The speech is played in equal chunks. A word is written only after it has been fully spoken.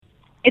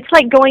It's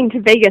like going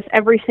to Vegas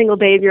every single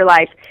day of your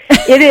life.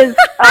 It is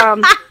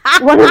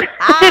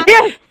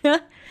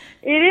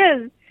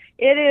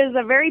It is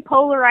a very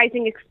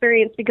polarizing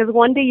experience because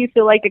one day you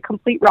feel like a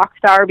complete rock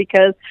star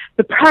because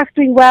the product's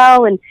doing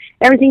well and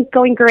everything's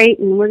going great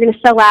and we're going to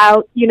sell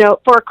out,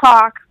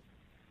 4:00,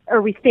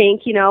 or we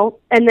think,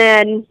 and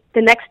then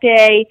the next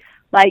day,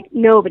 like,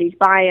 nobody's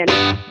buying.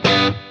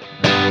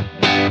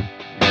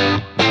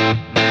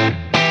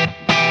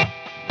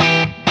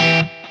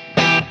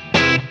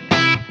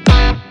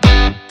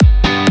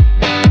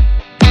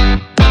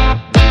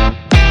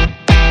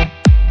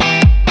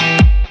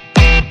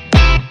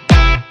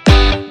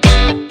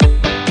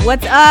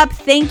 What's up?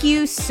 Thank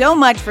you so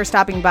much for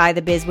stopping by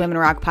the Biz Women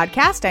Rock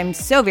podcast. I'm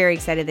so very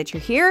excited that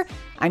you're here.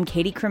 I'm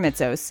Katie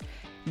Kremitzos.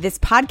 This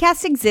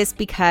podcast exists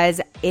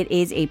because it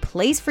is a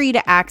place for you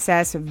to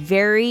access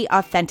very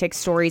authentic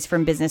stories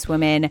from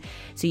businesswomen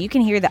so you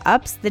can hear the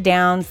ups, the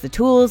downs, the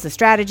tools, the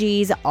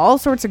strategies, all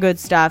sorts of good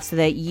stuff so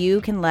that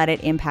you can let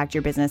it impact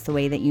your business the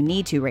way that you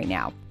need to right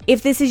now.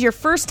 If this is your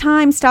first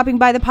time stopping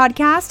by the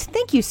podcast,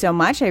 thank you so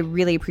much. I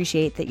really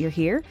appreciate that you're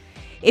here.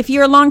 If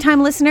you're a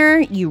longtime listener,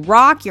 you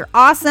rock, you're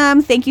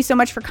awesome. Thank you so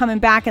much for coming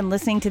back and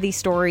listening to these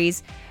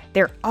stories.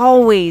 There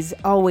always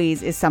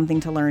is something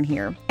to learn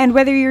here. And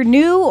whether you're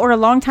new or a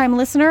longtime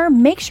listener,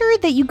 make sure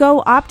that you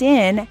go opt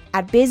in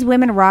at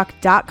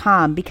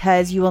bizwomenrock.com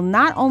because you will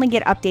not only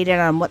get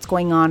updated on what's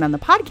going on the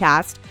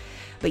podcast,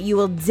 but you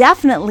will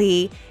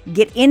definitely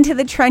get into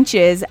the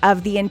trenches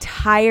of the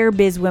entire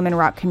Biz Women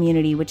Rock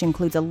community, which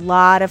includes a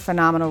lot of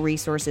phenomenal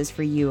resources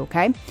for you,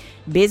 okay?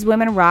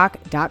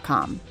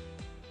 bizwomenrock.com.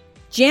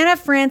 Jana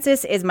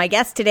Francis is my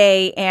guest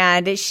today,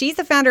 and she's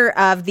the founder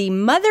of the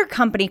mother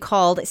company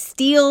called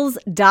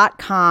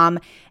Steals.com,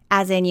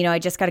 as in, I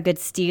just got a good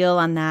steal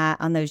on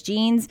those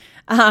jeans.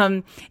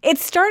 It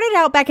started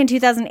out back in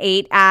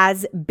 2008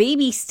 as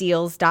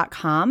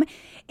babysteals.com,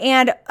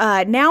 and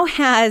now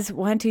has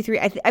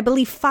I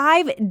believe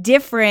 5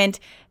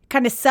 different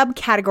kind of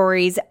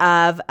subcategories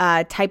of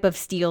type of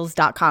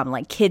steals.com,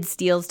 like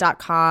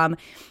kidssteals.com,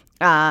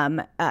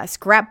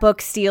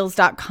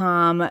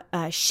 scrapbooksteals.com,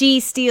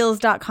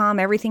 shesteals.com,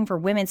 everything for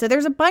women. So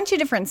there's a bunch of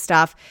different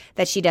stuff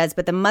that she does,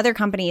 but the mother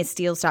company is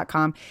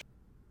steals.com.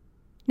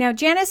 Now,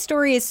 Jana's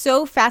story is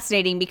so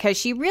fascinating because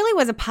she really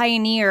was a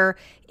pioneer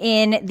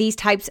in these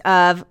types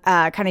of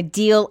kind of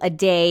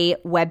deal-a-day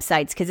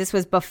websites, because this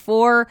was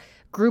before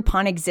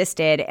Groupon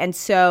existed. And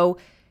so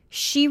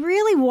she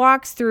really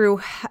walks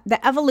through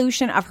the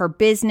evolution of her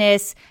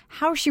business,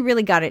 how she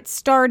really got it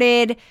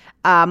started,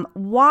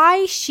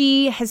 why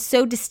she has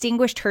so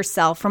distinguished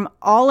herself from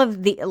all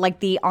of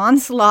the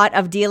onslaught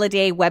of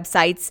deal-a-day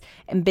websites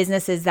and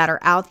businesses that are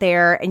out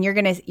there. And you're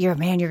gonna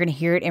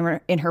hear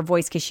it in her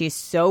voice because she is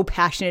so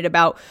passionate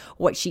about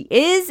what she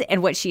is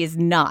and what she is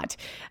not,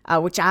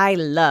 which I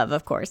love,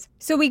 of course.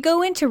 So we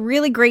go into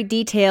really great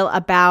detail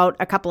about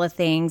a couple of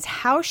things: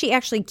 how she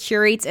actually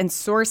curates and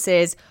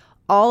sources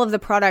all of the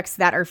products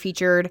that are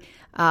featured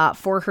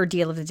for her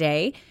deal of the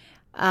day,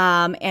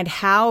 and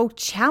how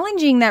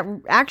challenging that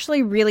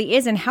actually really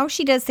is, and how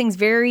she does things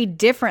very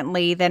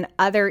differently than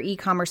other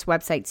e-commerce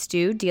websites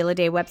do,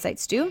 deal-a-day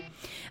websites do.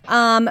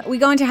 We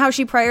go into how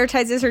she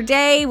prioritizes her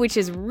day, which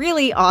is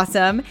really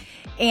awesome.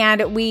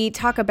 And we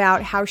talk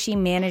about how she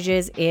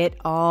manages it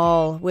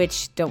all,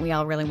 which don't we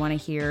all really want to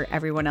hear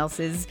everyone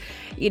else's,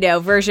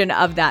 version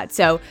of that.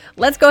 So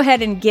let's go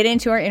ahead and get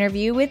into our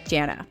interview with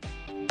Jana.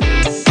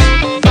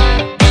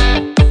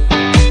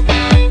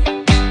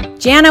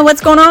 Jana, what's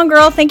going on,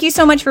 girl? Thank you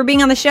so much for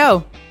being on the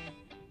show.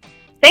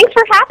 Thanks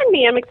for having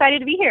me. I'm excited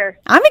to be here.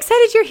 I'm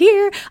excited you're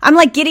here. I'm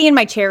like giddy in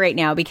my chair right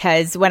now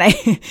because when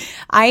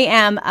I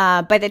am,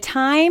 by the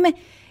time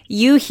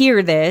you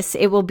hear this,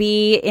 it will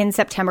be in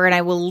September, and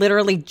I will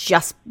literally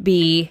just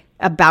be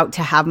about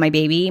to have my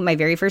baby, my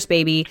very first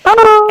baby.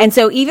 Oh. And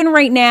so even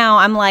right now,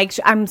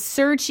 I'm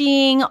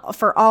searching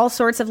for all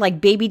sorts of like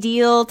baby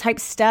deal type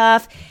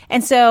stuff.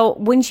 And so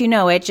wouldn't you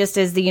know it, just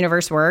as the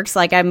universe works,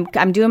 like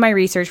I'm doing my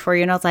research for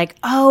you, and I was like,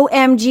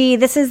 OMG,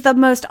 this is the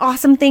most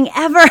awesome thing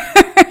ever.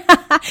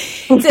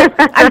 So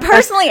I'm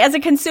personally, as a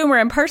consumer,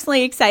 I'm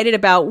personally excited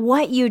about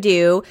what you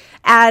do.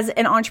 As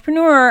an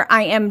entrepreneur,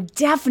 I am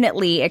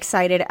definitely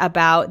excited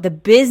about the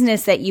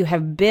business that you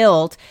have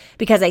built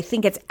because I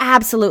think it's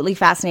absolutely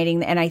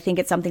fascinating, and I think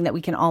it's something that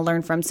we can all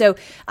learn from. So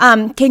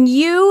can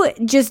you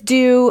just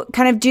do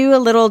a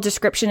little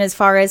description as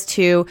far as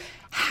to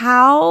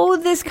how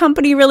this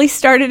company really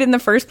started in the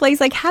first place?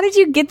 Like, how did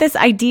you get this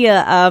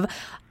idea of,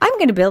 I'm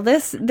going to build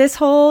this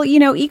whole,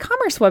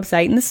 e-commerce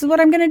website, and this is what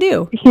I'm going to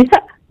do? Yeah.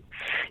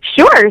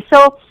 Sure.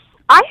 So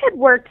I had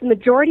worked the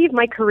majority of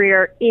my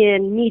career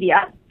in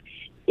media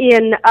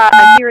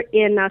here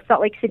in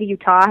Salt Lake City,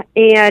 Utah,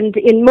 and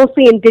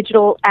mostly in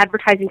digital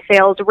advertising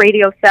sales,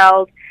 radio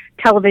sales,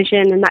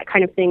 television, and that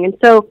kind of thing. And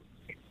so,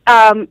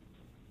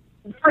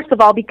 first of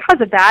all, because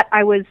of that,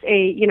 I was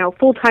a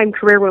full-time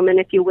career woman,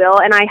 if you will,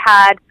 and I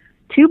had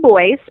 2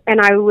 boys,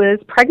 and I was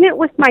pregnant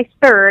with my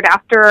third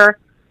after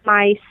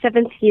my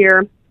 7th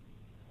year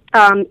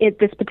at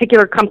this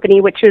particular company,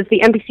 which is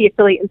the NBC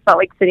affiliate in Salt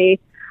Lake City.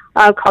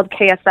 called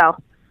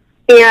KSL.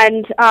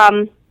 And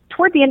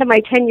toward the end of my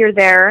tenure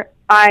there,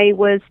 I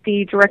was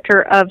the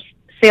director of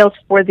sales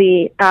for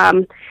the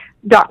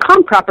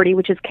 .com property,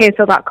 which is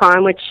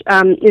KSL.com, which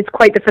is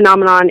quite the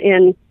phenomenon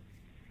in,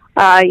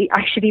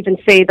 I should even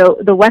say,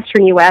 the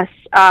western U.S.,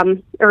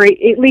 or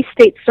at least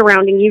states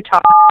surrounding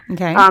Utah.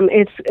 Okay.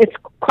 It's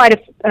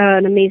quite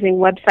an amazing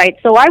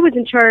website. So I was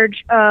in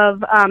charge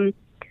of,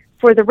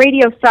 for the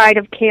radio side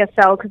of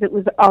KSL, because it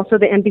was also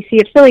the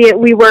NBC affiliate,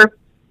 we were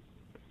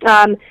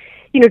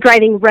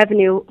driving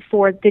revenue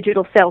for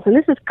digital sales. And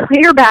this is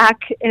clear back,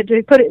 and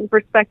to put it in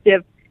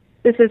perspective,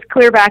 this is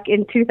clear back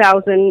in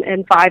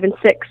 2005 and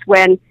 6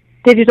 when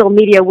digital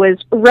media was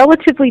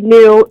relatively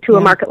new to a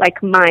market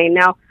like mine.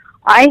 Now,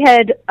 I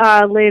had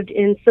lived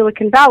in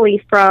Silicon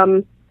Valley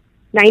from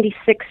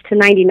 96 to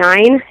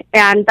 99,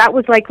 and that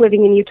was like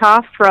living in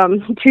Utah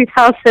from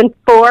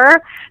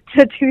 2004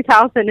 to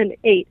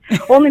 2008,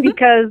 only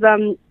because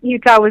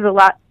Utah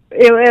was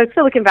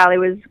Silicon Valley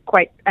was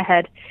quite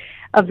ahead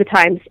of the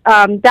times.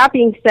 That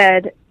being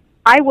said,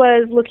 I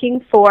was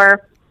looking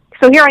for,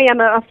 so here I am,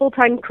 a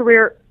full-time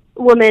career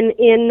woman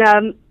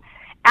in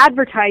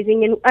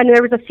advertising, and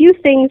there was a few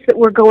things that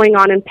were going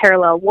on in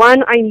parallel.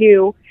 One, I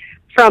knew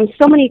from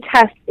so many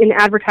tests in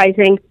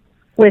advertising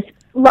with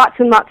lots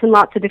and lots and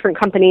lots of different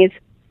companies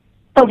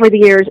over the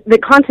years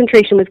that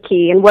concentration was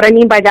key. And what I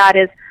mean by that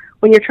is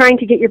when you're trying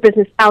to get your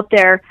business out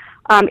there,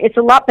 it's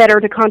a lot better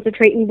to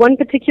concentrate in one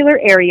particular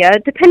area,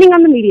 depending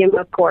on the medium,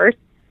 of course,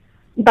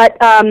 but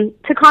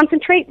to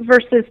concentrate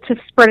versus to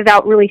spread it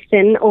out really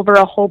thin over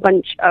a whole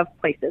bunch of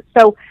places.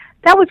 So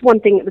that was one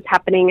thing that was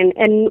happening,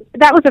 and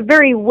that was a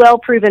very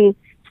well-proven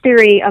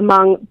theory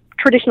among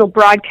traditional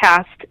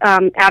broadcast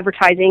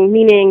advertising,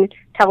 meaning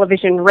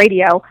television,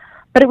 radio,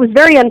 but it was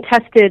very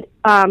untested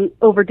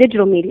over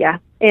digital media.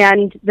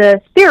 And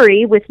the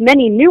theory with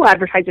many new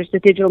advertisers to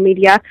digital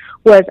media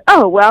was,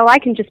 oh, well, I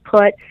can just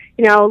put,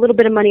 a little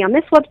bit of money on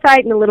this website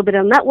and a little bit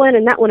on that one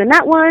and that one and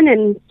that one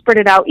and spread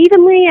it out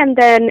evenly, and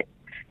then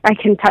I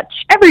can touch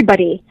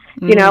everybody,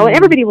 and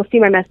everybody will see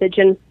my message.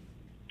 And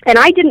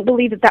I didn't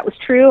believe that was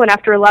true, and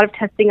after a lot of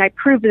testing, I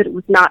proved that it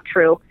was not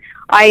true.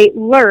 I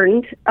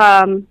learned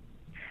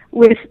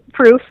with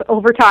proof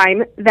over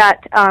time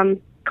that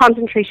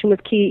concentration was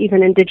key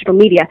even in digital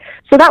media.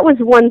 So that was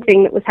one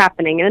thing that was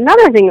happening. And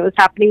another thing that was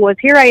happening was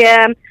here I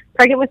am,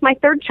 pregnant with my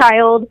third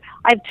child.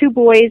 I have 2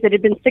 boys. It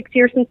had been 6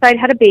 years since I'd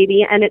had a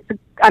baby, and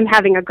I'm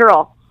having a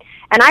girl.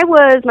 And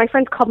my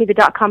friends called me the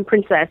 .com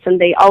princess,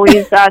 and they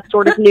always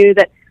sort of knew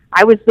that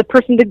I was the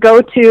person to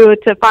go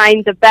to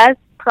find the best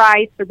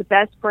price or the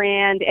best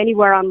brand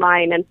anywhere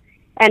online.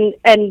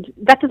 And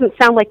that doesn't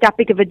sound like that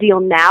big of a deal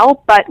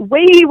now, but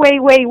way, way,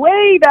 way,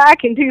 way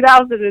back in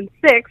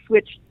 2006,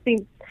 which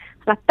seems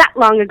not that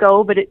long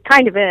ago, but it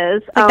kind of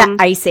is. Like the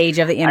ice age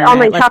of the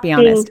internet, let's be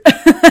honest.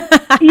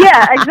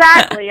 Yeah,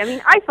 exactly. I mean,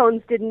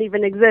 iPhones didn't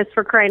even exist,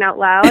 for crying out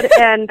loud,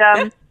 and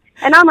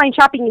online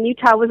shopping in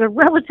Utah was a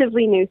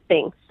relatively new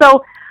thing.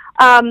 So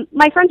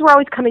my friends were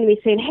always coming to me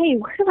saying, hey,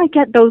 where do I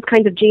get those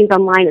kinds of jeans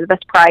online at the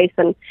best price?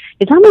 And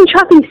is online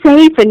shopping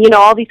safe? And,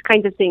 all these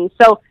kinds of things.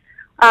 So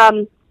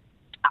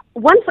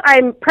once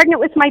I'm pregnant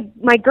with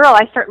my girl,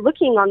 I start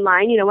looking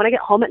online, when I get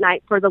home at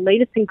night for the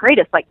latest and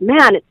greatest. Like,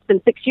 man, it's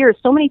been 6 years.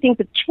 So many things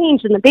have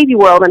changed in the baby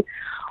world, and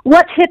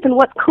what's hip and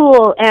what's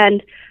cool.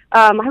 And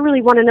I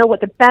really want to know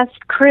what the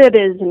best crib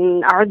is,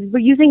 and are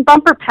we using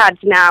bumper pads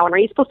now? And are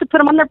you supposed to put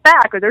them on their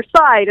back or their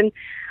side? And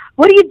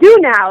what do you do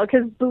now?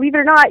 Because believe it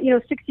or not,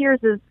 6 years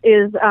is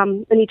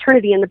an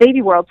eternity in the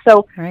baby world.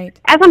 So right.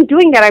 As I'm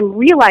doing that, I'm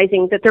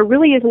realizing that there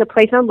really isn't a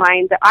place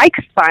online that I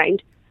could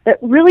find that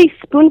really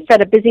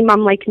spoon-fed a busy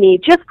mom like me,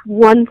 just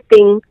one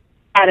thing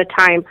at a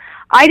time.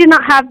 I did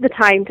not have the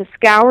time to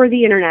scour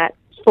the internet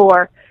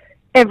for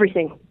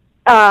everything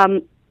as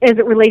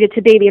it related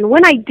to baby. And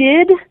when I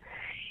did,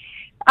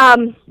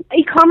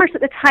 e-commerce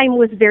at the time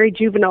was very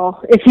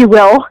juvenile, if you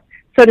will,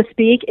 so to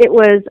speak. It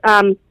was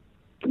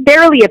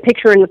barely a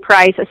picture in the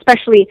price,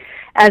 especially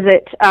as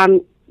it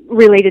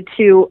related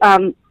to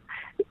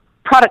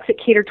products that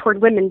cater toward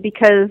women,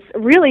 because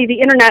really the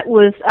internet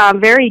was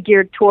very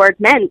geared toward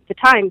men at the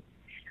time.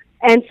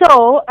 And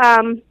so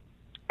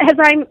as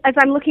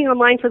I'm looking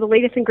online for the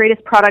latest and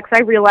greatest products, I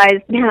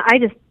realized, man,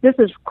 this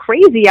is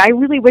crazy. I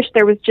really wish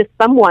there was just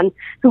someone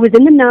who was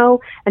in the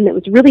know and that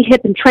was really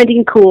hip and trendy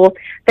and cool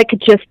that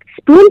could just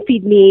spoon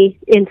feed me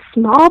in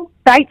small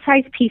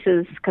bite-sized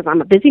pieces, because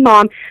I'm a busy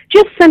mom.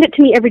 Just send it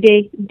to me every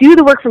day, do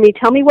the work for me,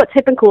 tell me what's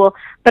hip and cool,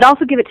 but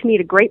also give it to me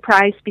at a great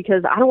price,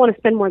 because I don't want to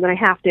spend more than I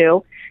have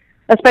to,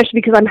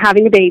 especially because I'm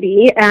having a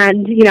baby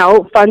and,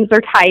 funds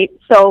are tight.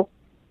 So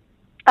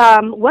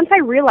once I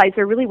realized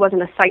there really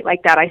wasn't a site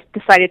like that, I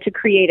decided to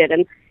create it.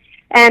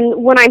 And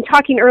when I'm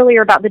talking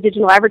earlier about the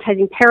digital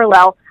advertising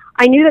parallel,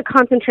 I knew that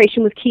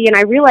concentration was key, and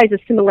I realized a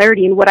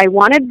similarity in what I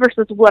wanted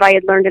versus what I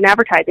had learned in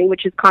advertising,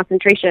 which is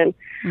concentration.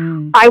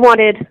 I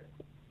wanted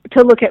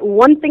to look at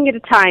one thing at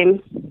a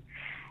time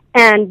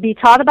and be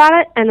taught about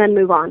it and then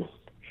move on.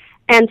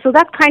 And so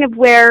that's kind of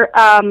where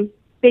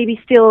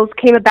Baby Steals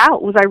came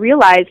about, was I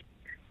realized,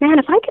 man,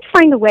 if I could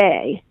find a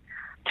way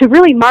to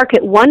really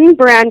market one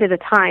brand at a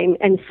time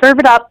and serve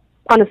it up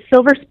on a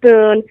silver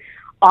spoon,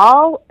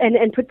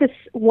 and put this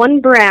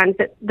one brand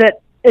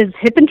that is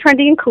hip and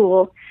trendy and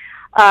cool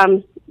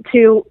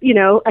to,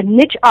 a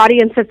niche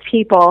audience of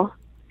people.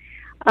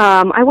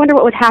 I wonder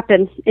what would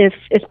happen if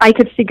I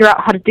could figure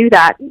out how to do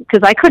that,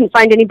 because I couldn't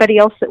find anybody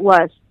else that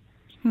was.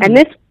 And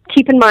this,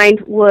 keep in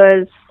mind,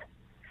 was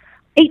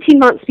 18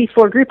 months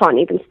before Groupon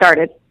even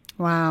started.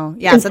 Wow.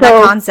 Yeah, so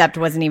that concept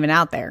wasn't even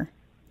out there.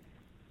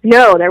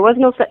 No, there was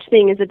no such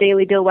thing as a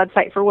daily deal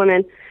website for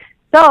women.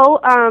 So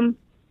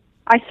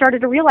I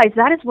started to realize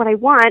that is what I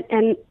want.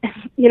 And,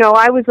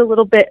 I was a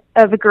little bit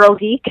of a girl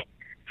geek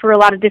for a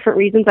lot of different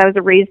reasons. I was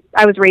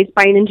raised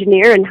by an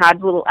engineer and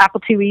had little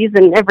Apple IIes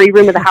in every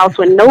room of the house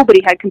when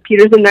nobody had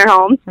computers in their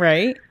homes.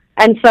 Right.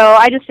 And so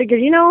I just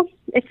figured,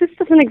 if this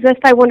doesn't exist,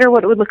 I wonder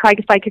what it would look like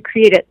if I could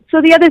create it. So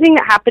the other thing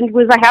that happened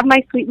was I have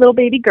my sweet little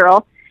baby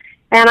girl,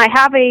 and I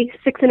have a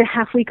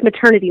 6.5-week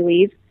maternity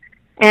leave.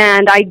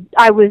 And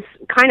I was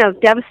kind of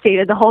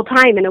devastated the whole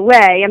time in a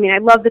way. I mean, I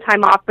loved the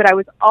time off, but I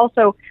was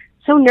also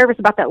so nervous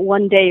about that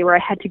one day where I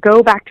had to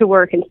go back to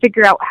work and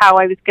figure out how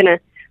I was going to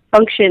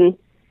function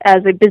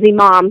as a busy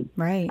mom,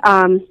 right,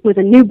 with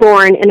a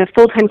newborn in a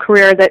full-time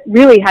career that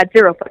really had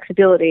zero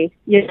flexibility,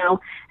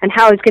 and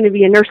how I was going to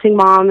be a nursing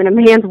mom in a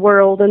man's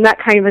world and that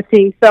kind of a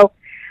thing. So,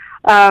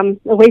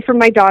 away from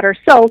my daughter.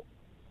 So,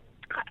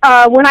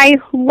 when I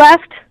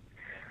left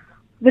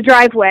the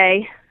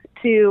driveway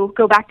to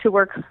go back to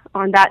work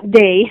on that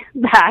day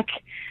back,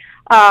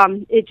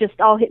 it just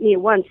all hit me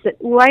at once that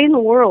why in the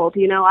world,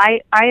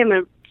 I am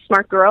a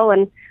smart girl,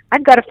 and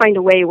I've got to find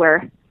a way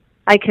where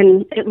I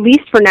can, at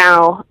least for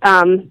now,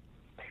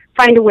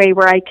 find a way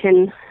where I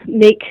can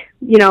make,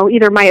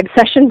 either my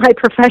obsession my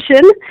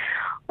profession,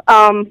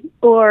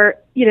 or,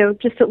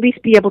 just at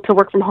least be able to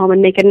work from home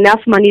and make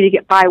enough money to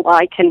get by while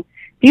I can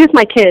be with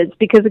my kids.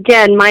 Because,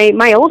 again,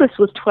 my oldest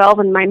was 12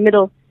 and my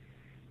middle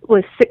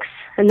was 6,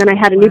 and then I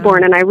had a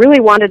newborn, and I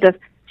really wanted to,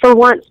 for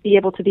once, be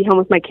able to be home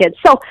with my kids.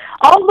 So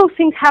all of those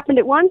things happened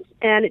at once,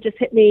 and it just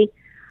hit me,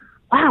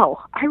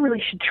 wow, I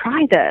really should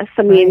try this.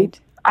 I mean, right.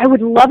 I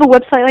would love a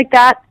website like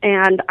that,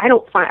 and I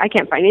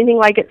can't find anything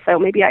like it, so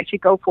maybe I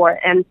should go for it.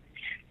 And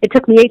it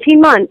took me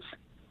 18 months,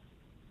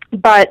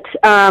 but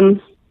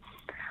 7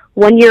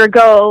 years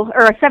ago,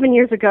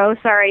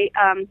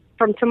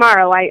 from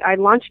tomorrow, I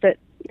launched it,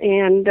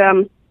 and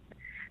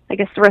I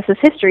guess the rest is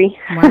history.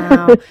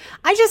 Wow.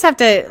 I just have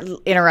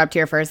to interrupt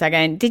here for a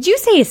second. Did you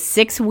say a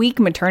 6-week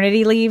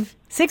maternity leave?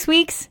 6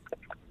 weeks?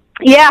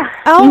 Yeah.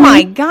 Oh,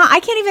 my God. I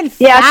can't even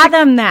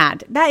fathom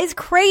that. That is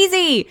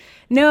crazy.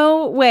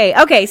 No way.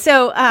 Okay,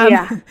 so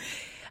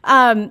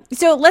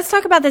so let's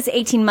talk about this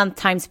 18-month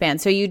time span.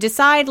 So you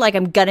decide,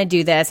 I'm going to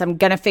do this. I'm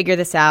going to figure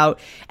this out.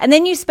 And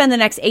then you spend the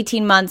next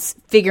 18 months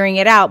figuring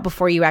it out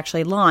before you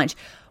actually launch.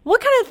 What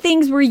kind of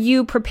things were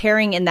you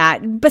preparing in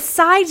that,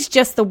 besides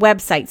just the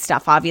website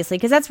stuff, obviously,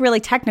 because that's really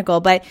technical.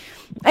 But,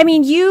 I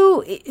mean,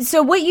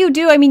 so what you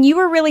do, I mean, you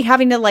were really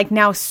having to,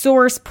 now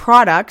source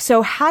product.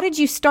 So how did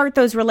you start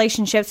those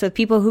relationships with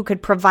people who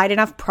could provide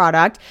enough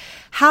product?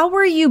 How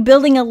were you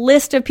building a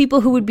list of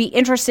people who would be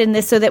interested in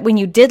this so that when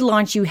you did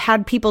launch, you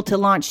had people to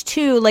launch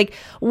to?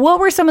 What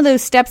were some of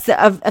those steps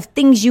of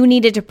things you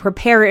needed to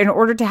prepare in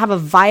order to have a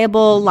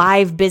viable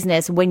live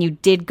business when you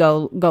did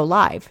go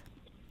live?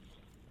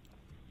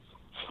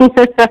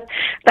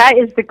 That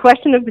is the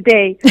question of the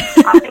day.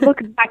 I look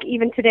back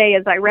even today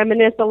as I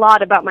reminisce a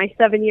lot about my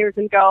 7 years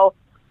and go,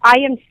 I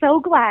am so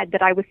glad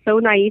that I was so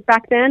naive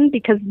back then,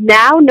 because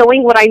now,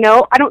 knowing what I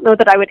know, I don't know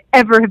that I would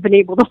ever have been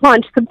able to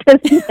launch the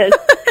business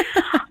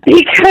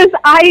because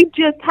I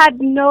just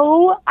had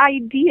no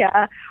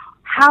idea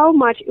how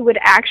much it would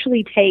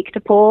actually take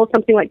to pull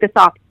something like this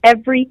off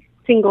every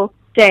single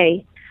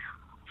day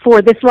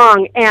for this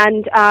long.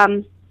 And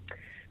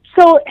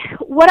so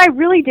what I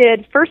really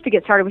did first to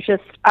get started was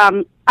just,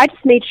 I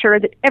just made sure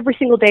that every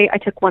single day I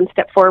took one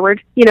step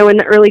forward, in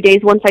the early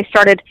days once I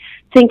started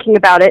thinking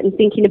about it.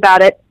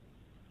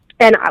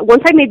 And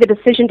once I made the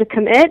decision to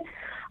commit,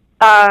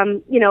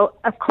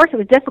 of course it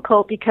was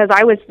difficult because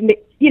I was,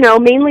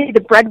 mainly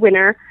the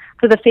breadwinner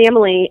for the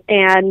family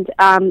and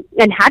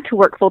had to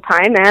work full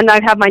time, and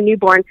I'd have my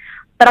newborn.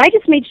 But I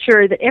just made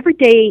sure that every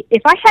day,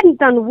 if I hadn't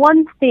done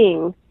one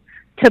thing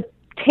to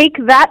take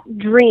that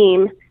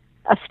dream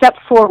a step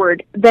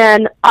forward,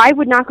 then I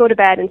would not go to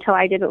bed until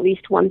I did at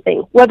least one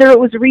thing. Whether it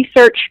was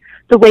research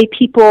the way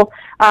people,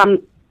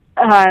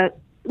 I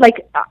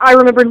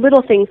remember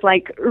little things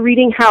like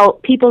reading how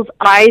people's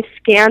eyes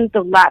scanned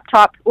the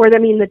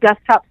the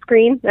desktop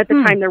screen. At the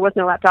time, there was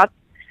no laptop.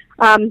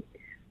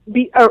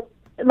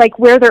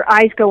 Where their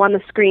eyes go on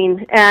the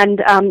screen,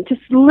 and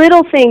just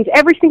little things.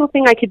 Every single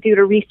thing I could do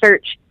to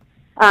research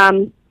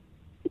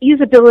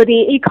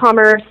usability,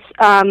 e-commerce,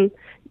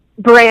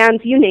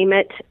 brands, you name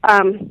it.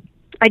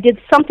 I did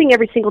something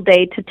every single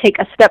day to take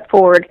a step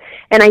forward,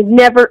 and I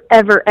never,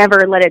 ever,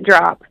 ever let it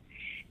drop.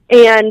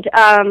 And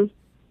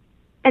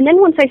then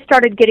once I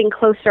started getting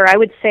closer, I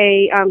would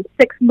say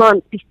 6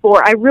 months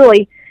before I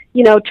really,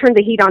 turned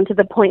the heat on to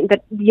the point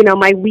that,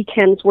 my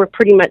weekends were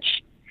pretty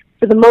much,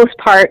 for the most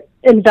part,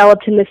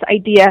 enveloped in this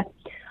idea.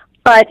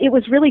 But it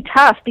was really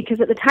tough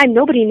because at the time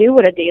nobody knew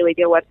what a daily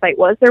deal website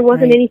was. There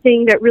wasn't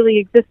anything that really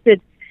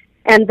existed,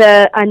 and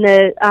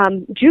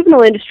the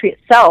juvenile industry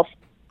itself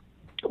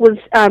was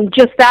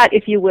just that,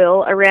 if you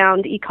will,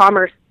 around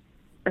e-commerce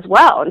as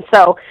well. And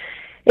so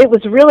it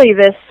was really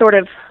this sort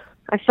of,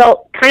 I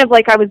felt kind of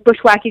like I was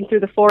bushwhacking through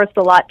the forest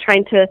a lot,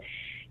 trying to,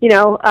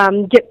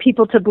 get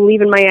people to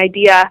believe in my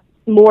idea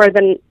more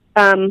than,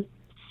 I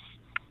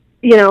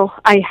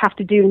have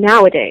to do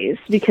nowadays,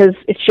 because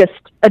it's just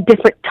a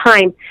different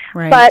time.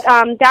 Right. But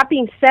that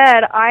being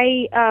said,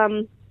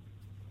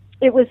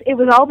 it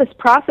was all this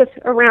process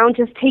around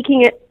just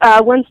taking it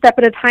one step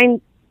at a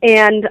time.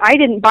 And I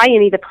didn't buy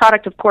any of the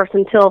product, of course,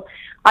 until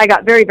I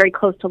got very, very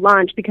close to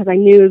launch, because I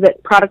knew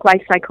that product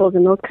life cycles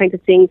and those kinds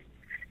of things,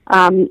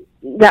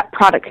 that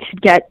product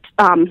should get,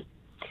 how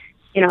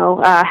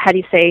do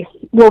you say?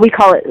 Well, we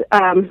call it,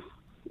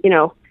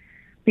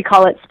 we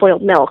call it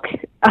spoiled milk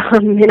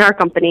in our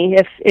company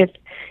if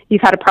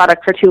you've had a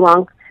product for too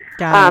long.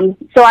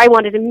 So I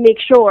wanted to make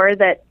sure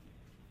that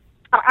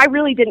I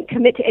really didn't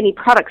commit to any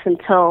products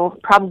until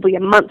probably a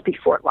month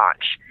before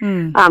launch,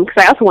 because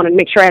I also wanted to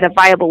make sure I had a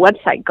viable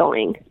website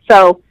going.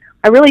 So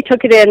I really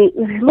took it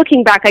in,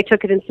 looking back, I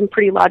took it in some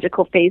pretty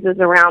logical phases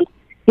around,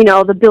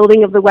 the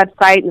building of the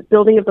website and the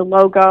building of the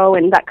logo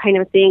and that kind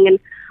of thing. And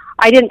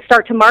I didn't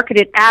start to market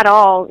it at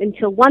all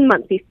until 1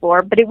 month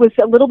before, but it was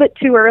a little bit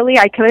too early.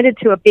 I committed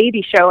to a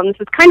baby show, and this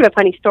is kind of a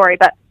funny story,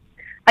 but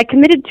I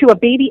committed to a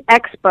baby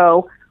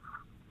expo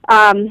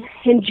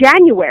in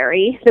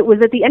January that was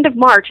at the end of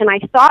March, and I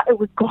thought it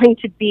was going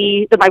to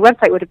be that my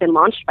website would have been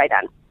launched by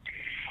then.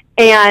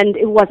 And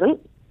it wasn't.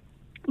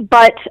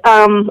 But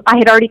I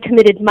had already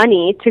committed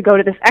money to go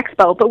to this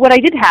expo. But what I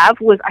did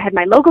have was I had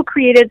my logo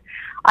created.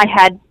 I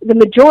had the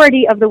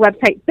majority of the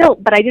website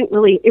built, but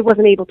it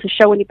wasn't able to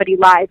show anybody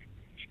live.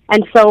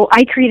 And so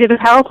I created a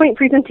PowerPoint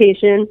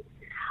presentation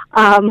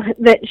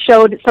that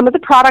showed some of the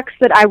products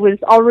that I was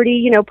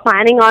already,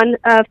 planning on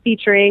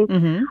featuring,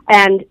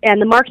 and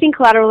the marketing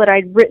collateral that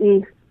I'd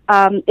written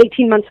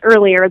 18 months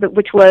earlier,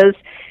 which was,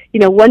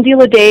 one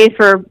deal a day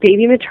for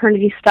baby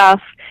maternity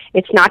stuff.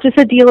 It's not just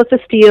a deal, it's a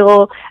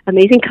steal,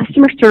 amazing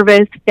customer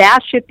service,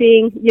 fast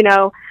shipping,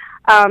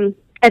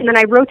 and then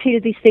I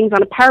rotated these things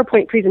on a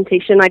PowerPoint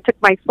presentation. I took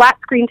my flat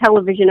screen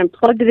television and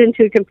plugged it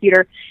into a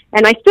computer,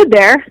 and I stood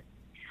there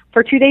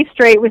for 2 days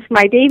straight with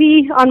my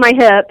baby on my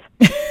hip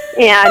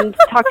and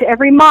talked to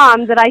every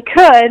mom that I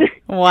could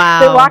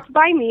that walked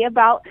by me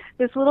about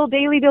this little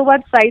daily deal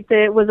website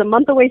that was a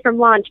month away from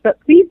launch. But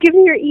please give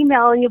me your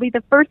email, and you'll be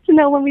the first to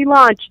know when we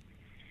launch.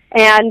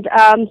 And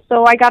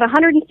so I got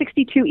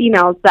 162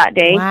 emails that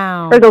day,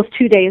 or those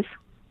 2 days.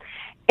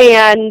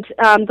 And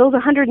those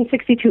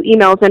 162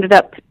 emails ended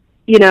up,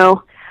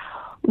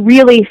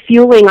 really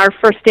fueling our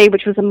first day,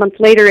 which was a month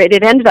later.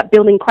 It ended up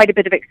building quite a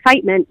bit of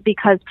excitement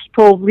because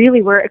people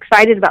really were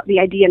excited about the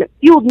idea, and it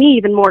fueled me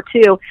even more,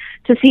 too,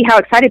 to see how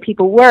excited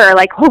people were.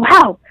 Like, oh,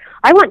 wow,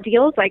 I want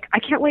deals. Like, I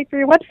can't wait for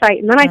your website.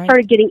 And then I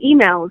started getting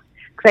emails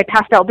because I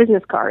passed out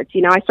business cards.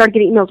 I started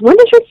getting emails. When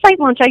does your site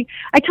launch?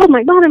 I told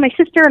my mom and my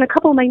sister and a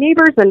couple of my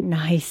neighbors. And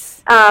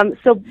nice.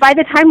 So by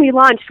the time we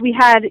launched, we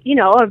had,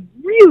 a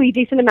really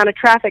decent amount of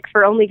traffic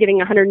for only getting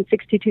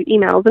 162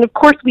 emails. And, of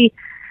course, we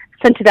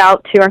sent it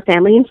out to our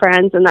family and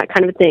friends and that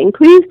kind of thing.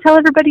 Please tell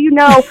everybody you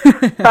know.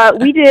 But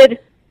we did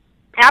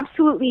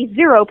absolutely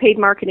zero paid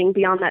marketing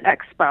beyond that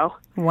expo.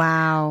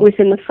 Wow.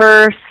 Within the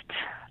first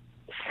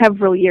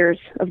several years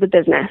of the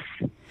business.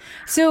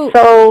 So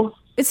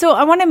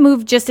I want to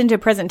move just into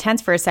present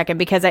tense for a second,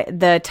 because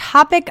the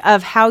topic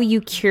of how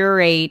you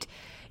curate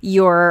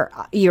your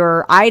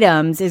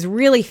items is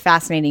really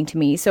fascinating to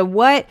me. So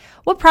what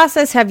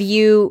process have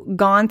you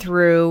gone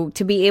through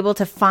to be able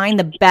to find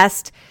the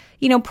best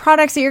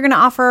products that you're going to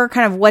offer,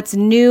 kind of what's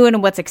new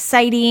and what's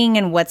exciting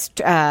and what's,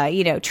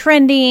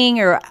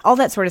 trending or all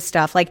that sort of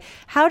stuff? Like,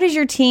 how does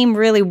your team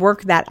really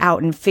work that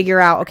out and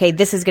figure out, okay,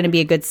 this is going to be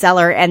a good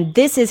seller, and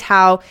this is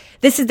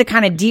the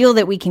kind of deal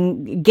that we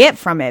can get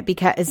from it,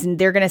 because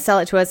they're going to sell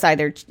it to us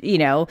either,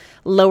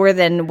 lower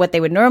than what they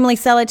would normally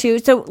sell it to.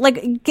 So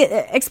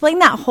explain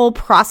that whole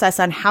process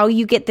on how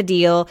you get the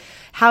deal,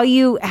 how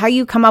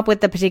you come up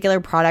with the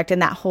particular product,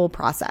 and that whole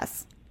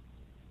process.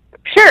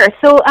 Sure.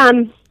 So,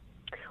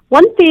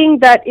 one thing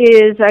that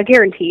is a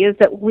guarantee is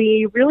that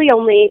we really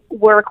only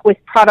work with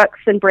products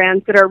and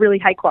brands that are really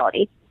high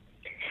quality.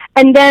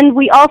 And then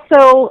we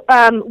also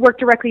work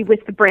directly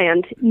with the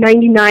brand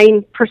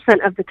 99%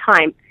 of the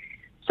time.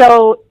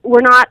 So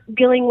we're not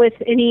dealing with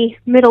any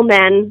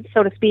middlemen,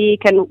 so to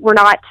speak, and we're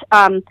not,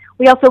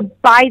 we also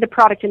buy the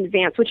product in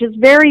advance, which is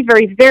very,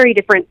 very, very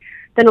different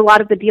than a lot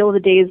of the deal of the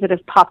days that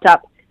have popped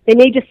up. They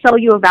may just sell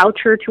you a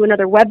voucher to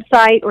another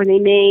website, or they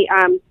may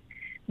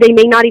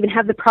not even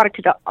have the product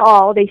at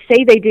all. They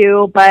say they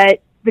do,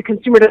 but the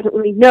consumer doesn't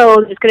really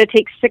know that it's going to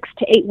take 6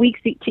 to 8 weeks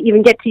to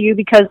even get to you,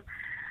 because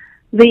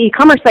the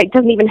e-commerce site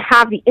doesn't even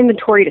have the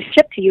inventory to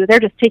ship to you. They're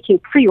just taking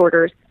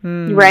pre-orders,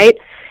 right?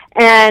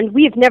 And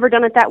we have never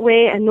done it that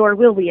way, and nor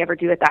will we ever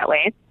do it that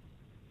way.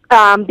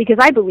 because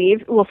I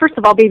believe, well, first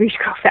of all, babies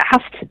grow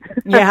fast.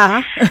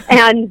 Yeah.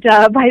 And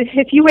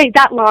if you wait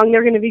that long,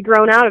 they're going to be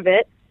grown out of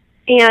it.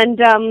 And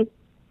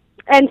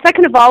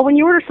second of all, when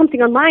you order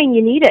something online,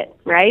 you need it,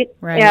 right?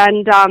 Right.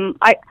 And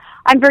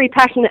I'm very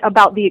passionate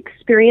about the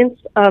experience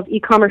of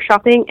e-commerce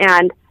shopping,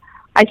 and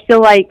I feel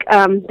like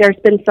there's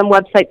been some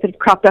websites that have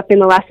cropped up in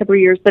the last several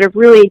years that have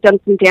really done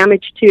some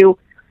damage to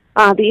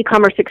the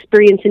e-commerce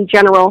experience in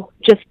general,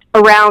 just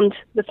around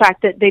the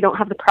fact that they don't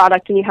have the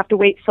product and you have to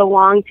wait so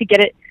long to get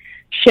it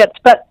shipped.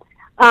 But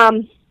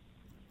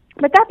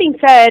that being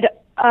said,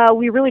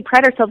 we really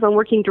pride ourselves on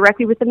working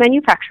directly with the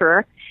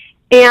manufacturer.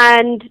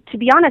 And to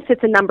be honest,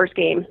 it's a numbers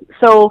game.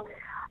 So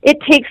it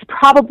takes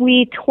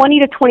probably 20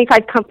 to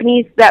 25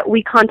 companies that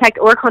we contact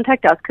or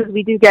contact us, because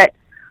we do get,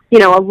 a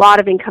lot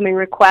of incoming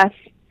requests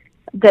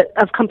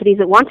of companies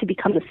that want to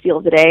become the steal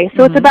of the day.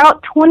 So It's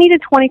about 20 to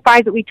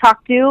 25 that we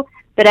talk to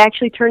that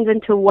actually turns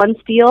into one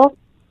steal.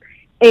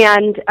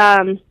 And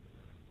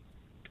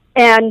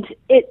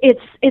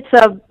it's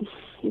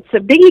a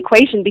big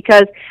equation,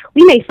 because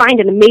we may find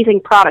an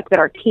amazing product that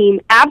our team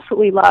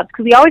absolutely loves,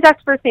 because we always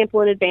ask for a sample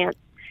in advance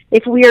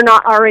if we are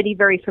not already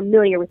very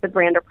familiar with the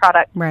brand or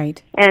product.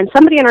 Right. And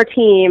somebody on our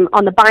team,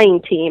 on the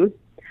buying team,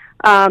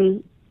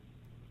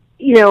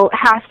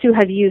 has to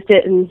have used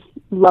it and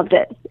loved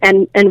it,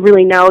 and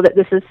really know that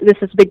this is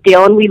a big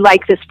deal, and we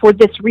like this for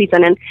this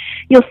reason. And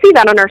you'll see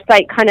that on our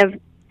site kind of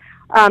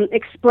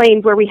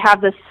explained, where we have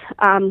this,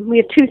 we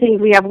have two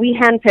things. We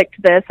handpicked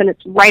this, and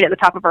it's right at the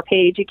top of our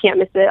page. You can't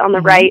miss it, on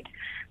the right.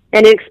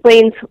 And it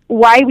explains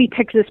why we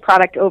picked this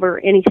product over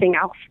anything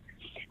else.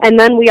 And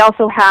then we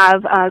also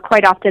have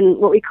quite often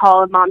what we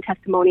call a mom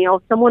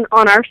testimonial, someone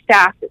on our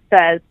staff that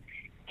says,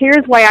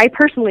 here's why I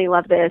personally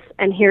love this,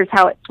 and here's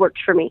how it's worked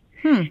for me.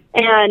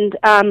 And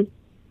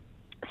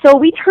so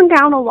we turn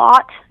down a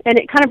lot, and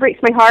it kind of breaks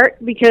my heart,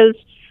 because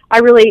I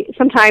really,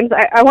 sometimes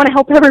I want to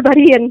help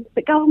everybody, and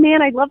think, oh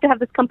man, I'd love to have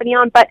this company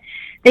on, but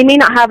they may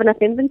not have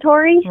enough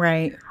inventory.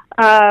 Right.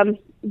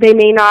 They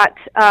may not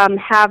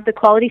have the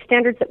quality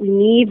standards that we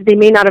need. They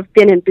may not have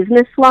been in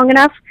business long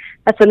enough.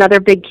 That's another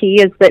big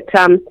key, is that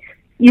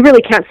you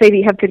really can't say that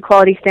you have good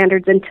quality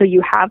standards until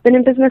you have been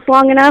in business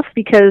long enough,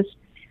 because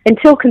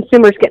until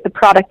consumers get the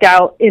product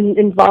out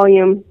in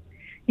volume,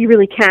 you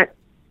really can't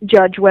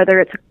judge whether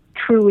it's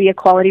truly a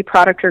quality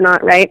product or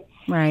not, right?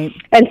 Right.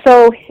 And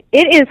so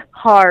it is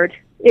hard.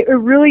 It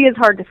really is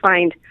hard to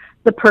find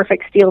the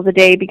perfect steal of the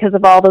day, because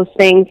of all those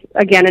things.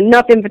 Again,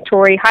 enough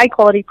inventory, high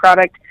quality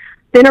product,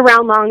 been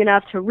around long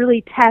enough to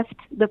really test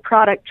the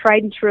product,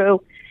 tried and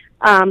true.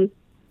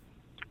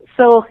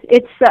 So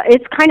it's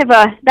kind of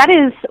that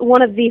is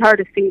one of the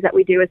hardest things that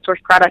we do, is source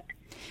product.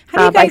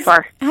 By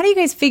far. How do you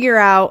guys figure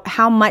out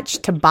how much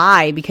to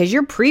buy? Because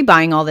you're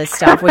pre-buying all this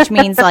stuff, which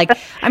means I'm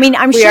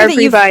sure that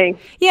pre-buying.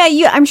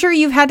 I'm sure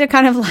you've had to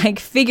kind of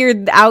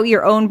figure out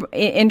your own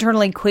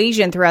internal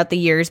equation throughout the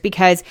years,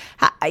 because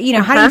how do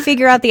you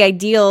figure out the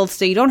ideal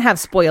so you don't have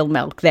spoiled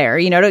milk there?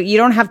 You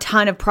don't have a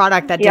ton of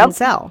product that didn't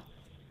sell.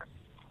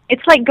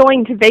 It's like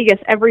going to Vegas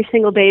every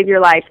single day of your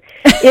life.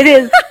 It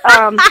is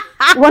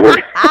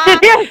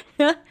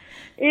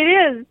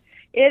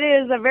It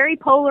is a very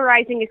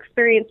polarizing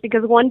experience,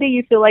 because one day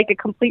you feel like a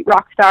complete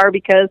rock star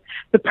because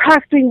the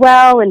product's doing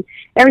well and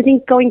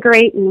everything's going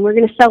great and we're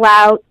going to sell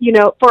out,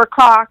 4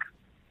 o'clock,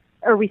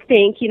 or we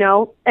think,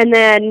 and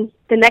then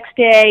the next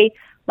day,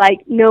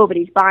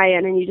 nobody's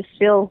buying, and you just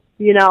feel,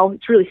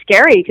 it's really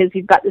scary, because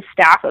you've got this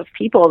staff of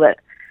people that,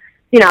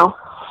 you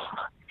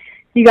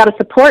got to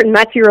support, and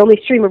that's your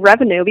only stream of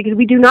revenue, because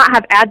we do not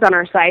have ads on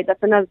our site.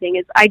 That's another thing,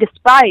 is I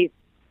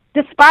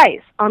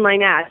despise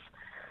online ads,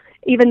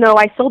 even though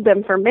I sold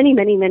them for many,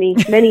 many, many,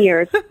 many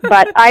years.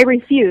 But I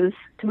refuse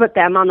to put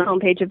them on the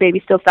homepage of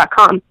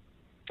babysteals.com.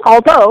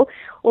 Although,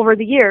 over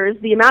the years,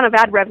 the amount of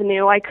ad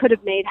revenue I could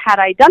have made had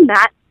I done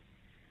that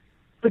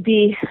would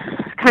be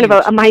kind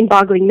of a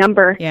mind-boggling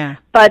number. Yeah.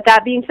 But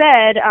that being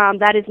said,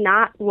 that is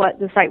not what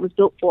the site was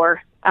built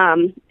for.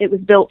 It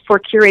was built for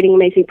curating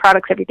amazing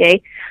products every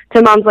day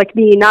to moms like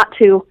me, not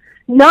to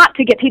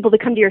get people to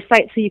come to your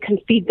site so you can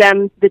feed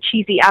them the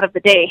cheesy out of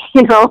the day,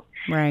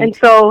 Right. And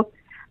so,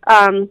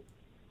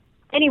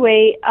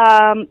 anyway,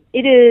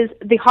 it is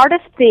the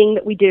hardest thing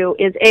that we do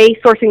is A,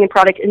 sourcing the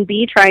product, and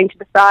B, trying to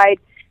decide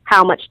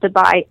how much to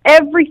buy.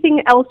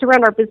 Everything else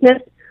around our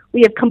business,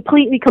 we have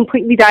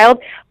completely dialed,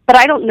 but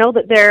I don't know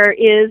that there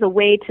is a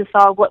way to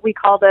solve what we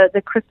call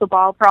the crystal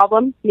ball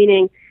problem,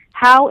 meaning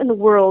how in the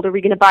world are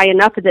we going to buy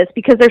enough of this?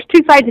 Because there's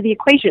two sides of the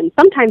equation.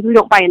 Sometimes we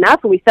don't buy enough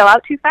and we sell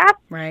out too fast,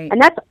 right?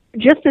 And that's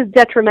just as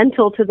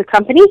detrimental to the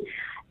company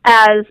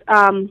as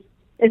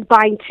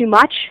buying too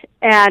much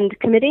and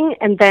committing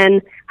and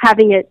then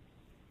having it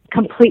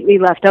completely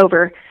left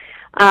over.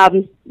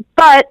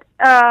 But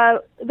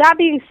that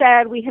being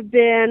said, we have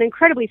been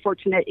incredibly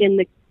fortunate in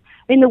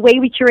the way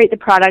we curate the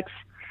products,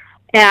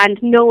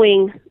 and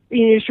knowing,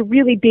 just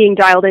really being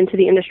dialed into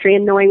the industry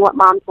and knowing what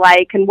moms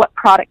like and what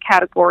product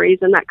categories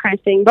and that kind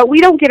of thing. But we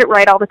don't get it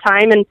right all the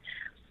time, and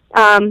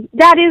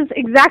that is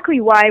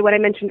exactly why, what I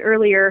mentioned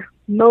earlier,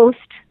 most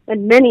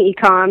and many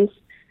e-coms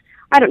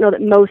I don't know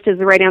that most is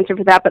the right answer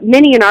for that, but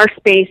many in our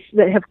space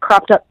that have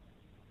cropped up,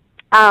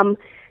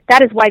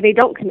 that is why they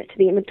don't commit to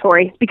the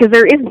inventory, because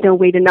there is no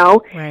way to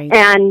know. Right.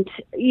 And,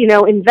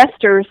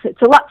 investors,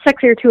 it's a lot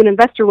sexier to an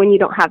investor when you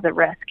don't have the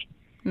risk.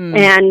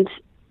 And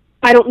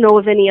I don't know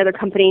of any other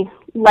company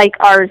like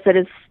ours that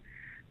is,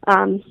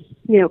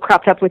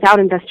 cropped up without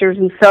investors.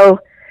 And so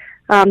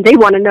they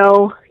want to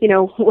know,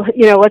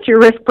 what's your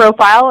risk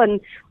profile and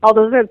all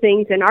those other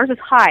things. And ours is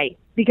high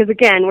because,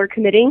 again, we're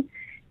committing,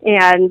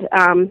 and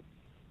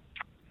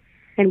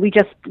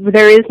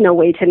there is no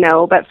way to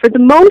know. But for the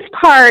most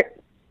part,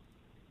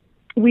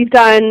 we've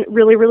done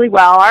really, really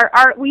well.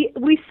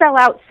 We sell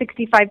out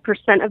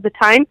 65% of the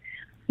time,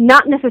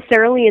 not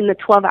necessarily in the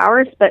 12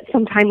 hours, but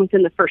sometimes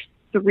within the first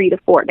 3 to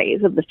 4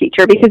 days of the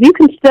feature, because you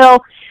can still,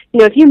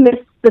 if you miss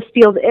the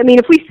steal,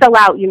 if we sell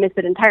out, you miss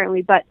it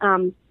entirely, but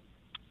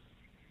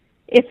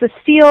if the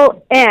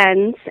steal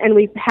ends and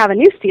we have a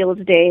new steal of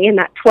the day in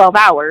that 12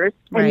 hours,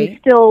 and you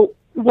still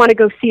want to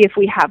go see if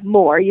we have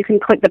more, you can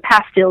click the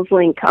past steals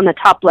link on the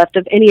top left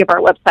of any of our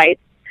websites,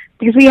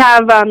 because we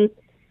have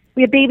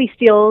baby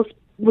steals,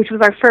 which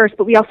was our first,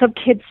 but we also have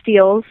kids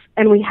steals,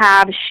 and we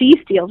have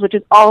she steals, which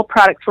is all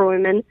products for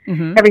women,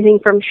 everything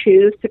from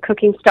shoes to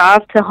cooking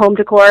stuff to home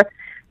decor,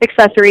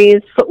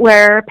 accessories,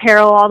 footwear,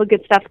 apparel, all the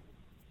good stuff.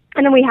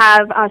 And then we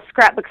have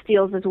scrapbook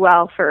steals as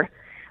well for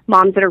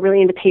moms that are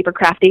really into paper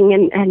crafting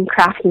and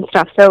crafts and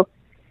stuff. So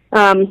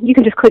you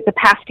can just click the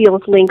past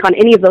deals link on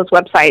any of those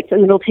websites,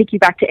 and it'll take you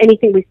back to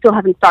anything we still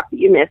have in stock that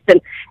you missed.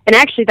 And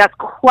actually, that's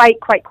quite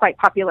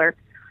popular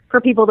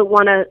for people that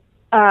want to.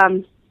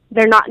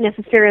 They're not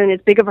necessarily in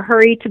as big of a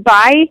hurry to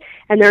buy,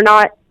 and they're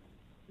not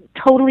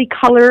totally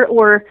color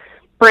or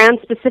brand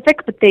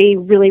specific, but they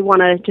really want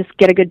to just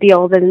get a good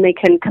deal. Then they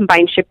can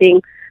combine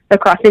shipping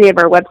across any of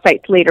our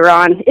websites later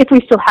on if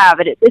we still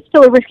have it. It's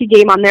still a risky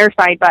game on their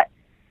side, but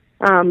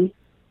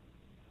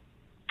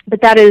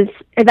that has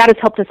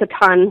helped us a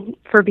ton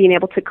for being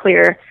able to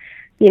clear,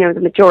 the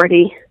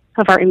majority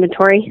of our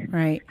inventory.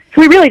 Right. So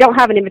we really don't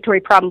have an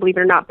inventory problem, believe it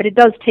or not, but it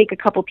does take a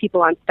couple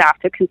people on staff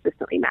to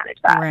consistently manage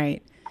that.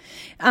 Right.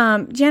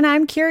 Jana,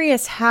 I'm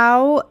curious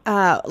how,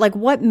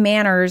 what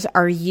manners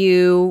are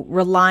you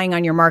relying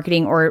on your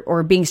marketing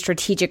or being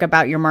strategic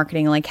about your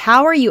marketing? Like,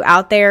 how are you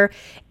out there?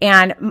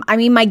 And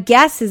my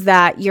guess is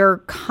that you're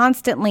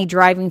constantly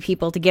driving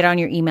people to get on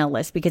your email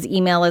list, because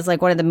email is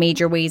like one of the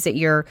major ways that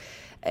you're,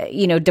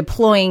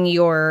 deploying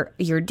your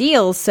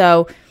deals.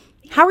 So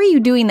how are you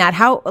doing that?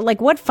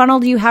 What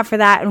funnel do you have for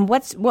that? And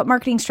what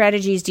marketing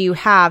strategies do you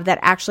have that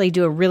actually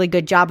do a really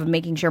good job of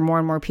making sure more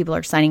and more people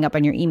are signing up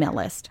on your email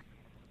list?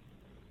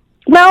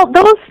 Well,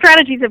 those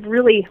strategies have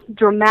really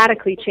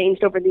dramatically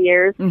changed over the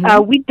years.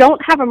 We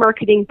don't have a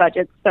marketing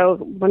budget,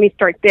 so let me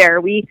start there.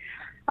 We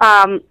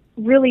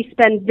really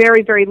spend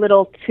very, very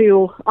little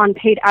on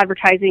paid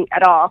advertising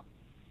at all.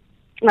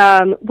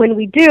 When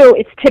we do,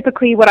 it's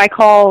typically what I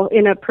call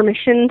in a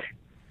permissioned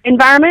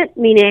environment,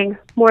 meaning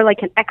more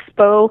like an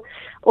expo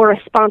or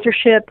a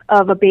sponsorship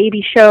of a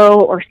baby show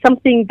or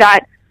something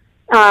that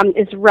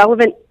is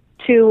relevant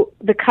to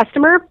the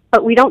customer,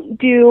 but we don't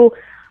do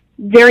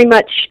very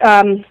much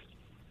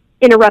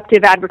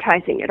interruptive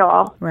advertising at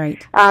all.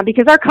 Right.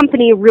 Because our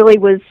company really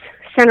was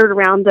centered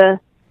around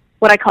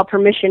what I call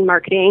permission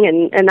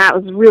marketing, and that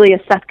was really a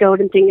Seth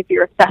Godin thing if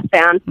you're a Seth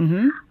fan.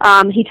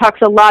 He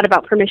talks a lot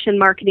about permission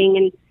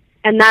marketing,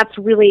 and that's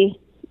really,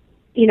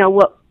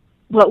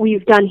 what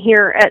we've done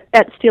here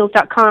at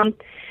steals.com.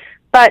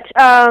 But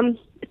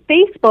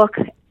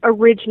Facebook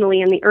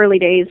originally in the early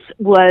days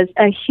was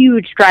a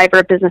huge driver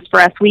of business for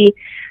us. We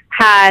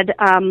had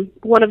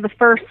one of the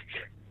first,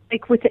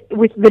 with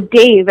the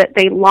day that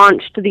they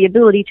launched the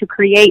ability to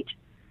create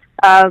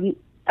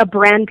a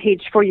brand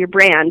page for your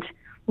brand,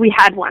 we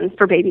had one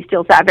for Baby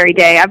Steals that very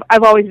day.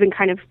 I've always been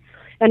kind of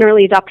an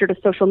early adopter to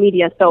social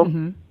media,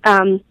 so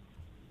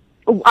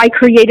I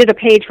created a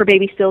page for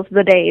Baby Steals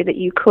the day that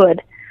you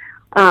could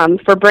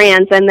for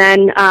brands, and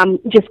then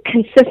just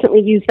consistently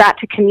use that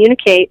to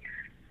communicate.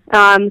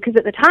 Because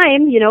at the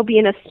time,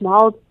 being a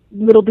small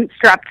little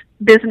bootstrapped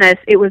business,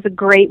 it was a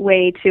great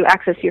way to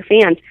access your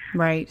fans.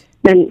 Right.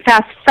 And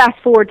fast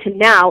forward to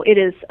now, it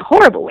is a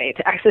horrible way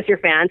to access your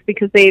fans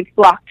because they've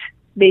blocked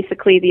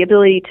basically the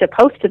ability to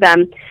post to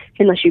them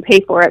unless you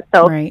pay for it.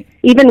 So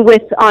even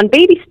on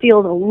Baby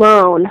Steals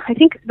alone, I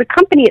think the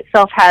company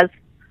itself has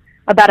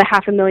about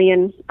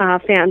 500,000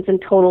 fans in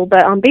total,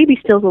 but on Baby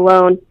Steals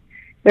alone,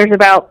 there's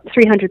about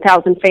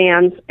 300,000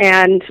 fans,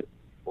 and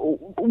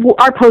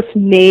our posts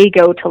may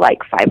go to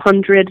like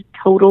 500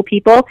 total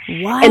people.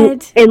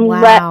 What?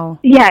 Wow.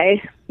 Yeah,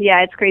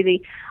 it's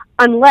crazy.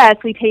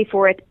 Unless we pay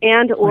for it,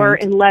 or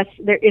unless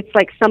it's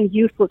like some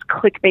useless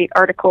clickbait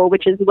article,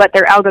 which is what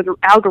their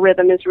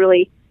algorithm is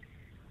really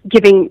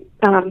giving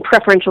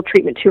preferential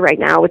treatment to right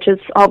now, which is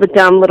all the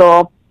dumb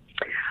little,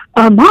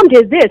 mom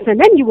did this, and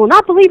then you will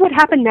not believe what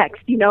happened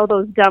next.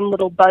 Those dumb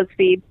little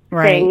BuzzFeed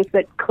things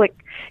that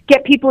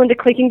get people into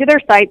clicking to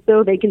their site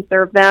so they can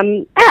serve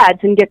them ads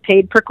and get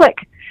paid per click,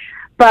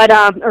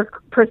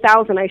 or per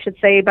thousand, I should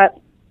say. But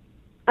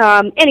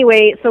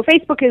Anyway, so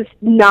Facebook is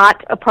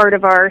not a part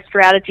of our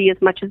strategy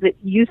as much as it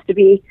used to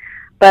be,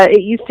 but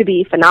it used to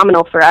be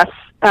phenomenal for us.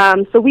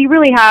 So we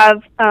really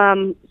have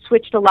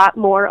switched a lot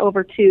more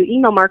over to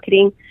email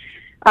marketing,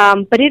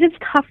 but it is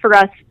tough for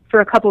us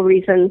for a couple of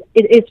reasons.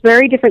 It's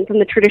very different than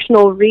the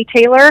traditional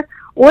retailer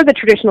or the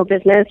traditional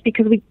business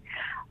because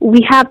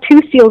we have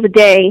 2 steals a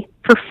day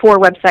for 4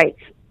 websites.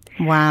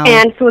 Wow.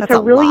 And so it's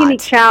a really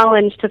unique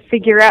challenge to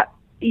figure out.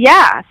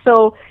 Yeah,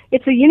 so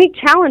it's a unique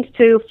challenge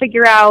to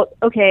figure out,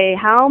 okay,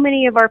 how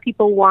many of our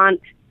people want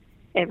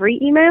every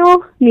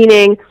email?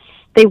 Meaning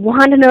they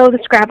want to know the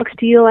scrapbook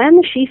steal and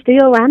the she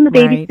steal and the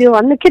baby steal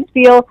and the kid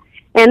steal,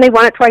 and they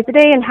want it twice a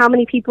day, and how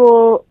many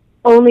people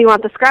only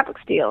want the scrapbook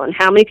steal and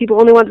how many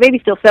people only want the baby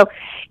steal. So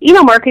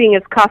email marketing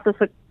has cost us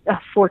a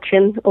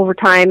fortune over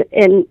time,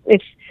 and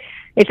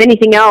if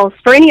anything else,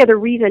 for any other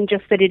reason,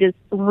 just that it is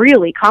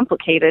really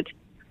complicated.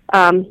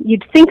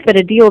 You'd think that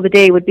a deal of the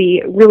day would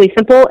be really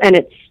simple,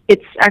 and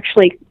it's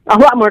actually a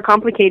lot more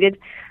complicated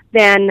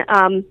than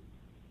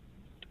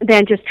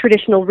just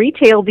traditional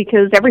retail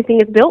because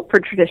everything is built for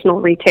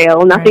traditional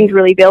retail. Nothing's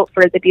really built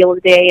for the deal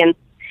of the day,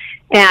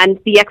 and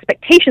the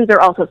expectations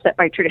are also set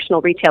by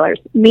traditional retailers,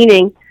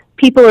 meaning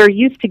people are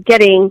used to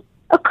getting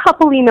a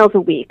couple emails a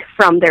week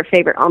from their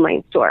favorite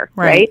online store,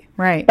 right?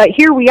 Right. But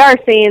here we are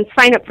saying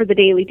sign up for the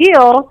daily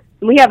deal.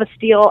 And we have a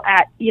steal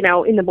at,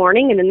 in the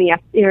morning and in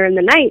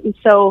the night. And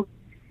so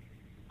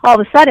all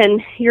of a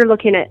sudden you're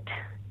looking at,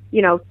 2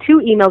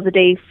 emails a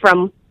day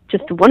from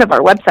just one of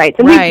our websites.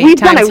 And we've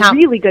done a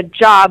really good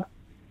job.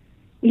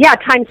 Yeah,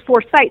 times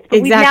 4 sites.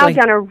 But we've now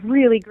done a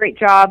really great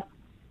job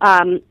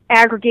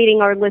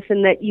aggregating our list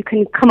and that you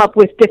can come up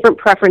with different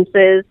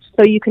preferences.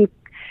 So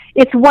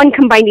it's one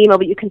combined email,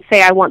 but you can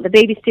say, I want the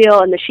baby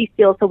steal and the she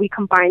steal, so we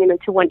combine them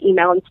into one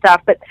email and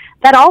stuff. But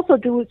that also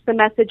dilutes the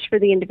message for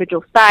the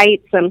individual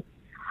sites. And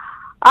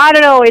I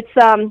don't know,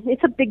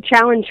 it's a big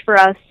challenge for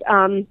us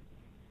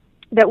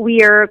that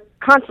we are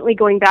constantly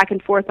going back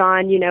and forth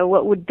on,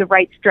 what would the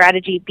right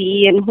strategy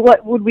be and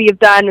what would we have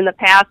done in the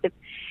past.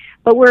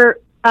 But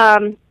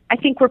I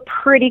think we're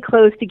pretty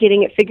close to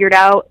getting it figured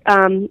out.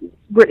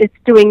 It's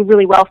doing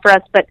really well for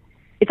us, but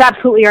it's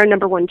absolutely our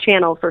number one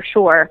channel for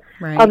sure,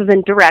 other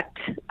than direct.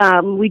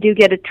 We do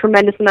get a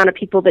tremendous amount of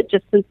people that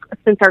just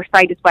since our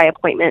site is by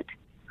appointment,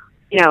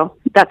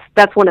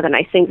 that's one of the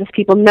nice things is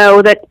people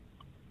know that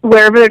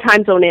wherever their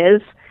time zone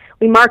is,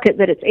 we market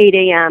that it's 8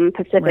 a.m.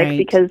 Pacific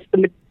because,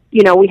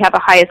 we have a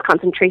highest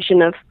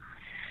concentration of,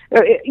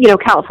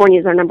 California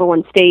is our number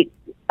one state.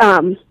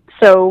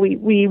 So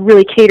we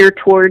really cater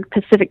toward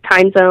Pacific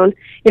time zone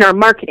in our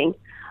marketing.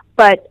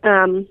 But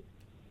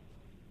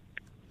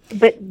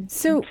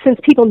since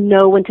people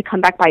know when to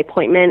come back by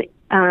appointment,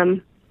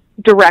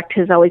 direct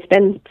has always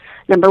been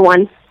number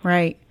one.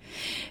 Right.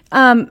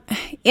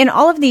 In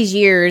all of these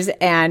years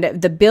and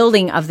the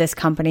building of this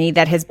company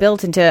that has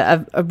built into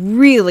a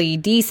really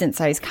decent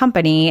sized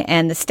company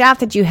and the staff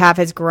that you have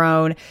has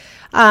grown,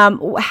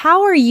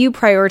 how are you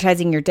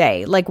prioritizing your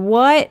day? Like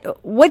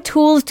what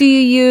tools do you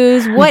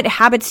use? What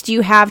habits do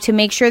you have to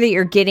make sure that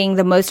you're getting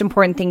the most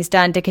important things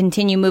done to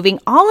continue moving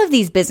all of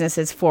these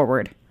businesses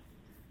forward?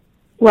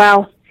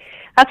 Wow.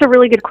 That's a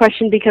really good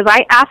question because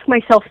I ask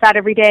myself that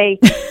every day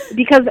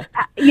because,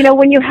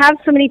 when you have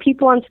so many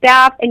people on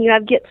staff and I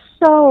get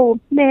so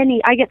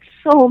many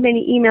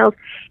emails,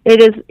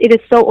 it is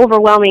so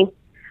overwhelming.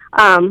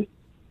 And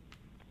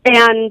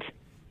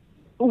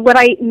what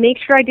I make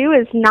sure I do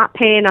is not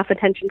pay enough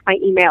attention to my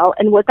email.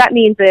 And what that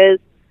means is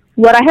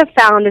what I have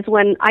found is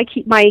when I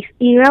keep my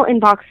email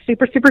inbox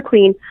super, super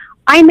clean,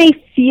 I may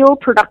feel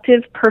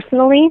productive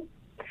personally,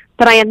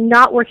 but I am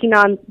not working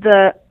on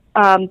the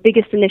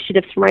biggest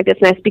initiatives for my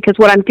business because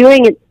what I'm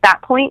doing at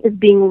that point is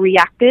being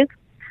reactive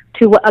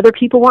to what other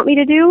people want me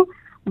to do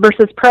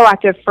versus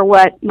proactive for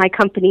what my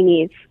company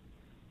needs.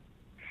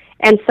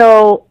 And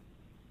so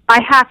I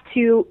have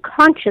to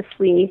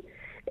consciously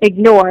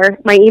ignore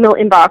my email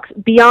inbox.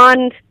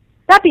 Beyond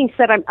that being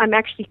said, I'm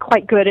actually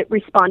quite good at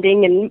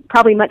responding and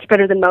probably much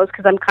better than most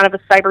because I'm kind of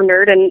a cyber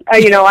nerd and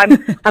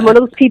I'm one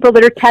of those people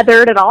that are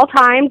tethered at all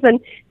times and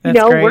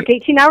work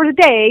 18 hours a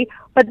day.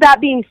 But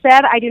that being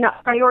said, I do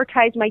not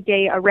prioritize my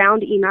day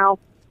around email,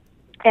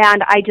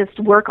 and I just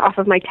work off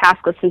of my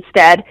task list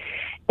instead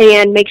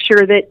and make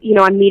sure that,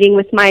 I'm meeting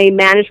with my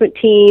management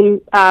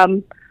team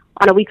on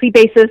a weekly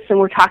basis, and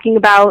we're talking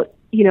about,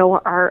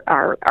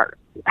 our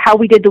how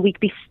we did the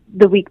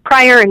week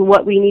prior and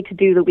what we need to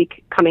do the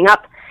week coming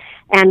up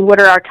and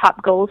what are our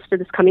top goals for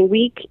this coming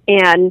week.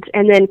 And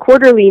then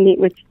quarterly meet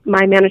with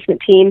my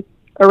management team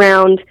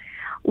around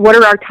what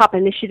are our top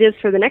initiatives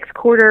for the next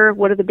quarter?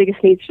 What are the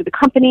biggest needs for the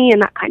company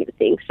and that kind of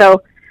thing.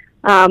 So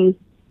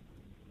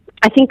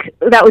I think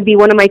that would be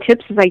one of my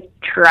tips is I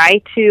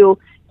try to,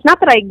 it's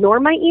not that I ignore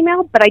my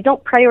email, but I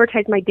don't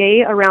prioritize my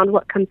day around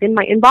what comes in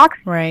my inbox.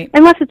 Right.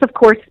 Unless it's, of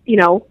course,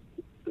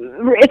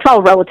 it's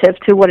all relative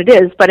to what it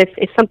is. But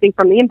if something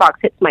from the inbox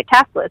hits my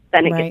task list,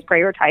 then it gets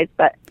prioritized.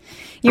 But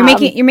you're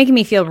making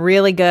me feel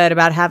really good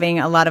about having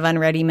a lot of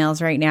unread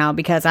emails right now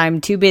because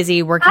I'm too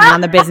busy working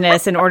on the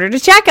business in order to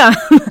check them.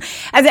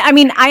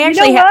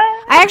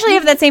 I actually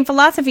have that same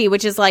philosophy,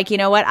 which is like, you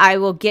know what, I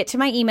will get to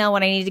my email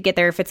when I need to get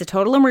there. If it's a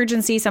total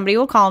emergency, somebody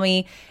will call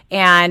me,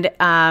 and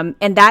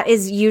that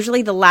is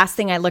usually the last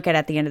thing I look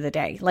at the end of the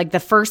day. Like the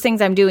first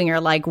things I'm doing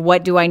are like,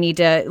 what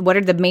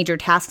are the major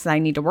tasks I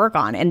need to work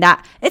on, and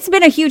that it's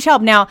been a huge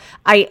help. Now,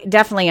 I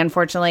definitely,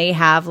 unfortunately,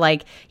 have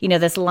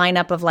this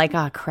lineup of like,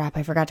 oh crap,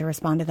 I forgot to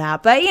respond to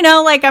that. But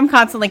I'm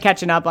constantly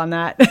catching up on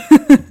that.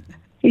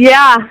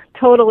 Yeah,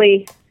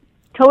 totally.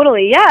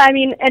 Yeah. I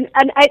mean, and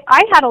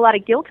I had a lot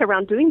of guilt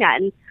around doing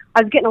that, and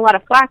I was getting a lot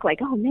of flack like,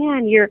 oh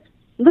man,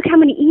 look how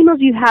many emails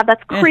you have.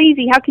 That's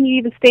crazy. How can you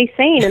even stay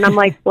sane? And I'm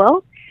like,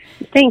 well,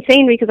 I'm staying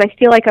sane because I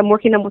feel like I'm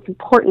working on what's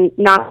important,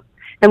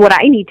 and what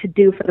I need to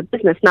do for the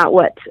business, not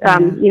what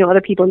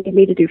other people need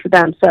me to do for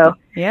them. So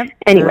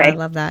anyway, I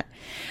love that.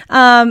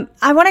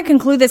 I want to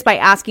conclude this by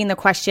asking the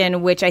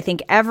question, which I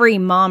think every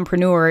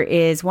mompreneur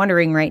is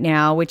wondering right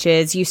now, which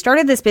is, you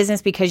started this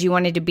business because you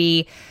wanted to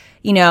be,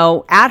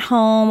 at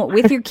home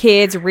with your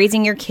kids,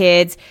 raising your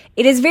kids.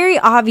 It is very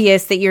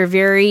obvious that you're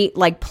very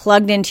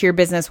plugged into your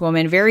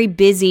businesswoman, very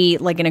busy,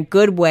 in a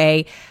good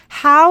way.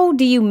 How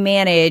do you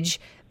manage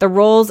the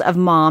roles of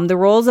mom, the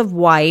roles of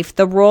wife,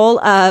 the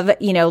role of,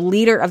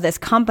 leader of this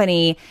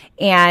company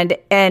and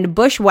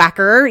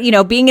bushwhacker,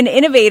 being an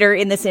innovator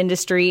in this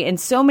industry in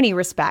so many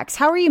respects?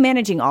 How are you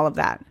managing all of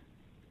that?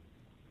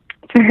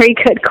 Very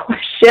good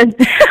question.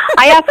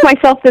 I ask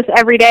myself this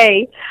every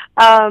day.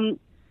 You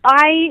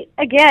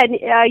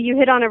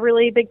hit on a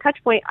really big touch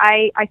point.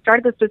 I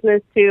started this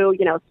business to,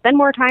 spend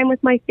more time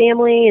with my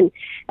family and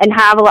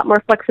have a lot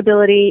more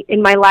flexibility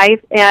in my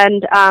life.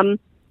 And,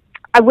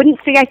 I wouldn't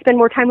say I spend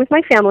more time with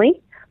my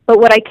family, but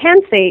what I can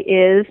say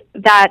is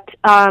that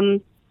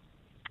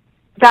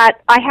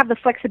that I have the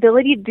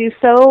flexibility to do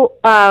so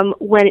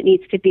when it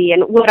needs to be.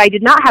 And what I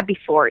did not have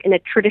before in a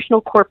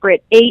traditional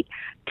corporate 8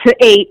 to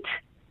 8,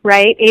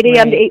 right? 8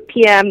 a.m. to 8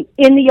 p.m.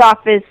 in the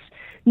office,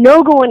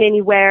 no going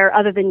anywhere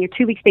other than your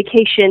 2 weeks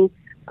vacation.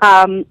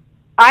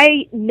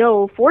 I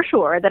know for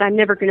sure that I'm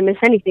never going to miss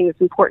anything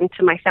that's important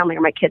to my family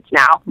or my kids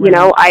now.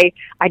 Right.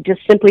 I just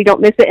simply don't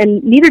miss it,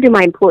 and neither do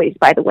my employees,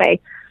 by the way.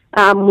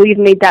 We've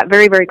made that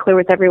very, very clear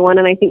with everyone,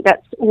 and I think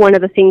that's one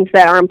of the things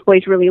that our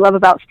employees really love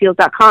about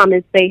Steals.com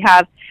is they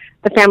have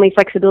the family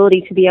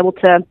flexibility to be able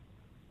to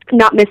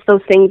not miss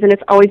those things, and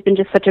it's always been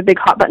just such a big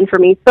hot button for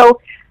me. So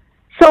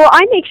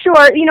I make sure,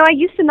 I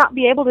used to not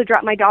be able to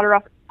drop my daughter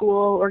off at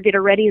school or get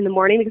her ready in the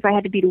morning because I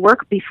had to be to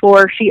work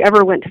before she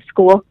ever went to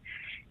school,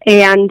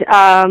 and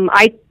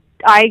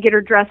I get her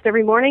dressed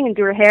every morning and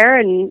do her hair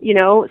and,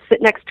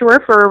 sit next to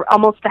her for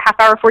almost a half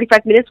hour,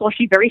 45 minutes while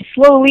she very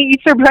slowly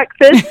eats her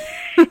breakfast.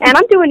 And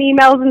I'm doing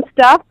emails and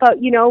stuff, but,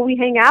 we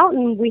hang out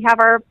and we have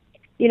our,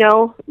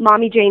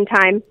 Mommy Jane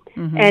time.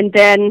 Mm-hmm. And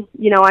then,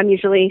 I'm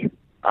usually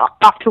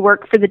off to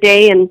work for the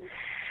day and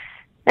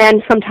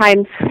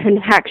sometimes, and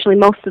actually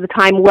most of the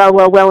time,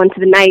 well into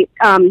the night.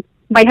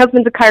 My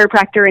husband's a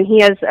chiropractor and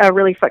he has a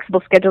really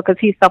flexible schedule because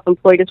he's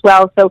self-employed as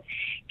well. So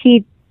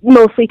he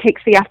mostly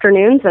takes the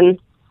afternoons and,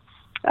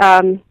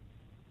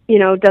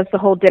 does the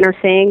whole dinner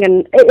thing.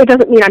 And it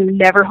doesn't mean I'm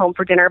never home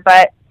for dinner,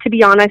 but to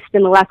be honest,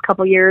 in the last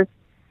couple of years,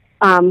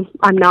 I'm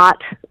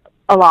not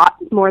a lot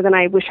more than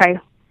I wish I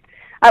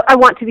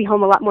want to be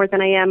home a lot more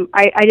than I am.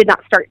 I did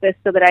not start this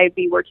so that I'd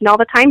be working all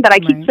the time, but I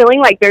keep feeling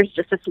like there's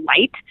just this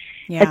light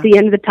at the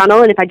end of the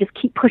tunnel. And if I just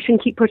keep pushing,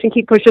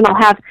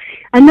 I'll have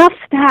enough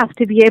staff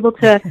to be able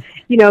to,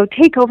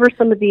 take over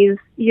some of these,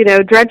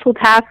 dreadful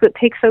tasks that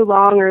take so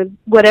long or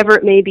whatever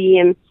it may be.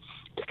 And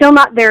still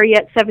not there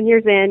yet, 7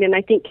 years in. And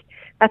I think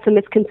that's a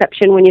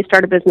misconception when you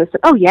start a business.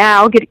 Oh yeah,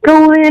 I'll get it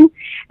going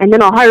and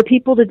then I'll hire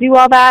people to do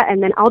all that.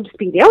 And then I'll just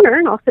be the owner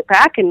and I'll sit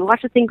back and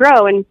watch the thing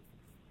grow. And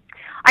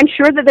I'm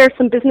sure that there's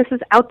some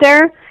businesses out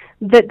there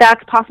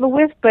that's possible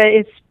with, but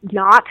it's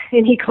not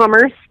in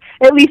e-commerce,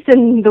 at least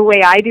in the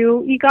way I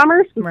do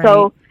e-commerce. Right.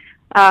 So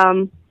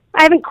I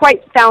haven't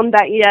quite found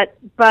that yet.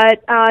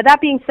 But that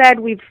being said,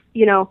 we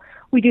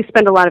do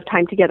spend a lot of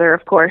time together,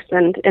 of course,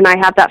 and I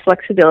have that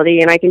flexibility,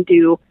 and I can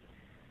do,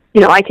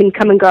 I can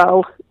come and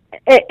go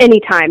at any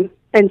time.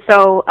 And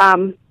so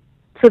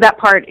so that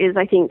part is,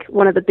 I think,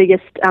 one of the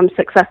biggest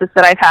successes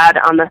that I've had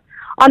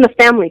on the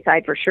family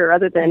side for sure,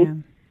 other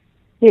than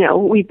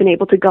we've been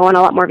able to go on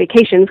a lot more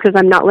vacations because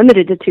I'm not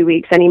limited to 2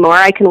 weeks anymore.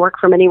 I can work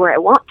from anywhere I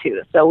want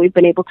to. So we've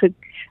been able to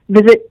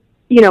visit,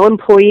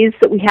 employees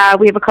that we have.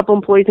 We have a couple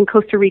employees in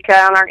Costa Rica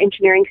on our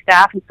engineering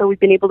staff. And so we've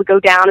been able to go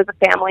down as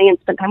a family and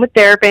spend time with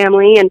their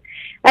family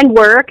and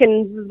work.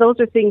 And those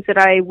are things that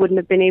I wouldn't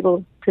have been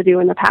able to do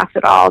in the past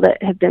at all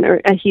that have been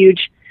a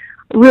huge,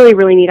 really,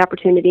 really neat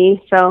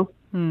opportunity. So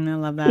I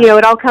love that.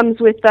 It all comes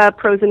with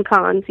pros and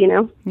cons,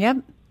 Yep.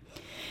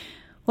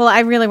 Well,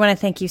 I really want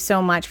to thank you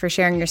so much for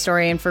sharing your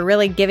story and for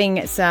really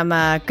giving some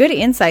good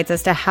insights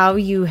as to how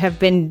you have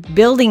been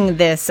building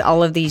this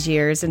all of these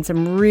years and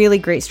some really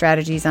great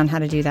strategies on how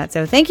to do that.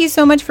 So thank you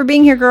so much for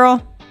being here,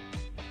 girl.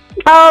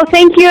 Oh,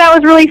 thank you. That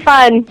was really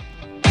fun.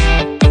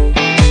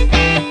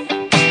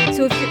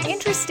 So if you're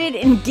interested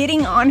in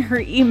getting on her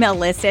email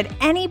list at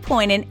any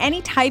point in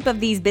any type of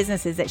these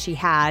businesses that she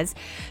has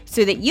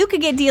so that you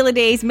could get deal of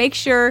days, make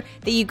sure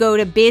that you go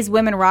to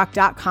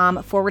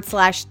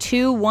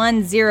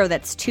bizwomenrock.com/210.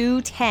 That's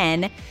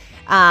 210.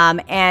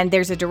 And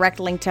there's a direct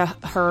link to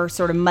her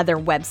sort of mother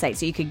website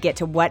so you could get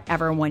to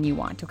whatever one you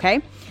want,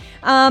 okay?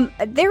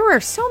 There were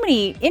so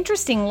many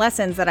interesting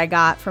lessons that I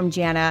got from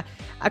Jana.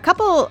 A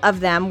couple of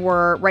them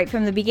were right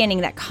from the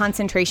beginning that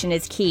concentration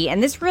is key.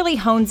 And this really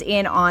hones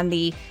in on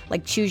the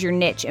choose your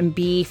niche and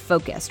be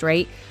focused,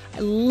 right?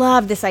 I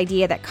love this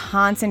idea that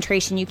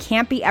concentration, you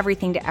can't be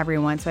everything to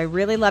everyone. So I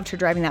really loved her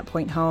driving that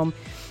point home.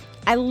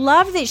 I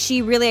love that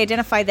she really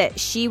identified that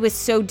she was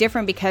so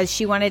different because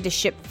she wanted to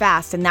ship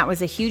fast, and that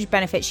was a huge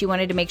benefit she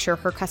wanted to make sure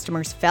her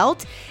customers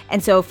felt.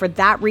 And so for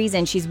that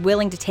reason, she's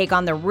willing to take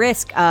on the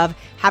risk of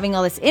having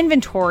all this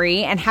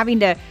inventory and having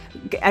to,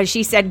 as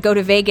she said, go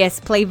to Vegas,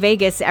 play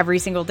Vegas every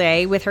single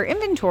day with her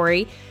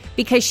inventory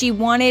because she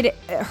wanted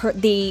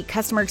the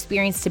customer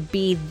experience to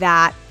be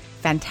that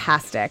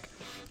fantastic.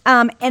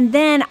 And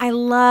then I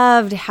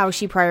loved how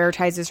she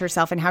prioritizes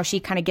herself and how she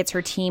kind of gets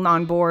her team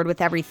on board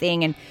with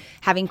everything and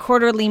having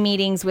quarterly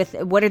meetings with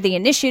what are the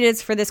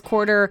initiatives for this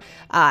quarter,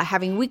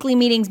 having weekly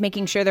meetings,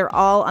 making sure they're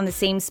all on the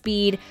same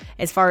speed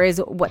as far as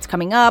what's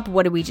coming up,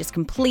 what did we just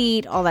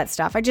complete, all that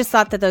stuff. I just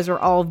thought that those were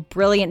all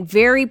brilliant,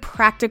 very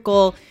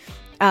practical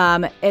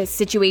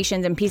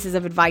situations and pieces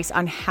of advice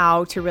on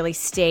how to really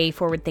stay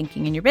forward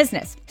thinking in your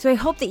business. So I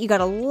hope that you got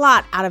a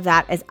lot out of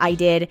that as I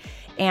did.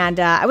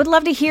 And I would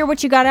love to hear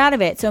what you got out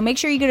of it. So make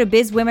sure you go to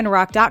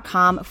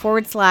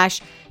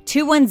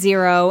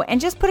bizwomenrock.com/210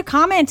 and just put a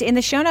comment in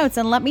the show notes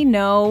and let me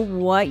know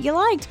what you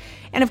liked.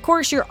 And of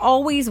course, you're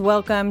always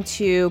welcome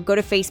to go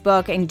to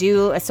Facebook and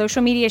do a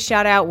social media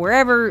shout out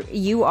wherever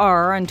you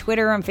are, on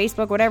Twitter, on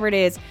Facebook, whatever it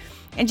is.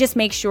 And just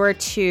make sure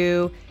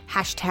to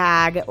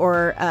hashtag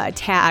or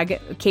tag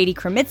Katie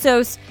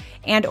Kremitzos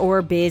and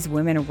or Biz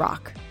Women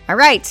Rock. All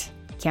right.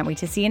 Can't wait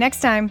to see you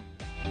next time.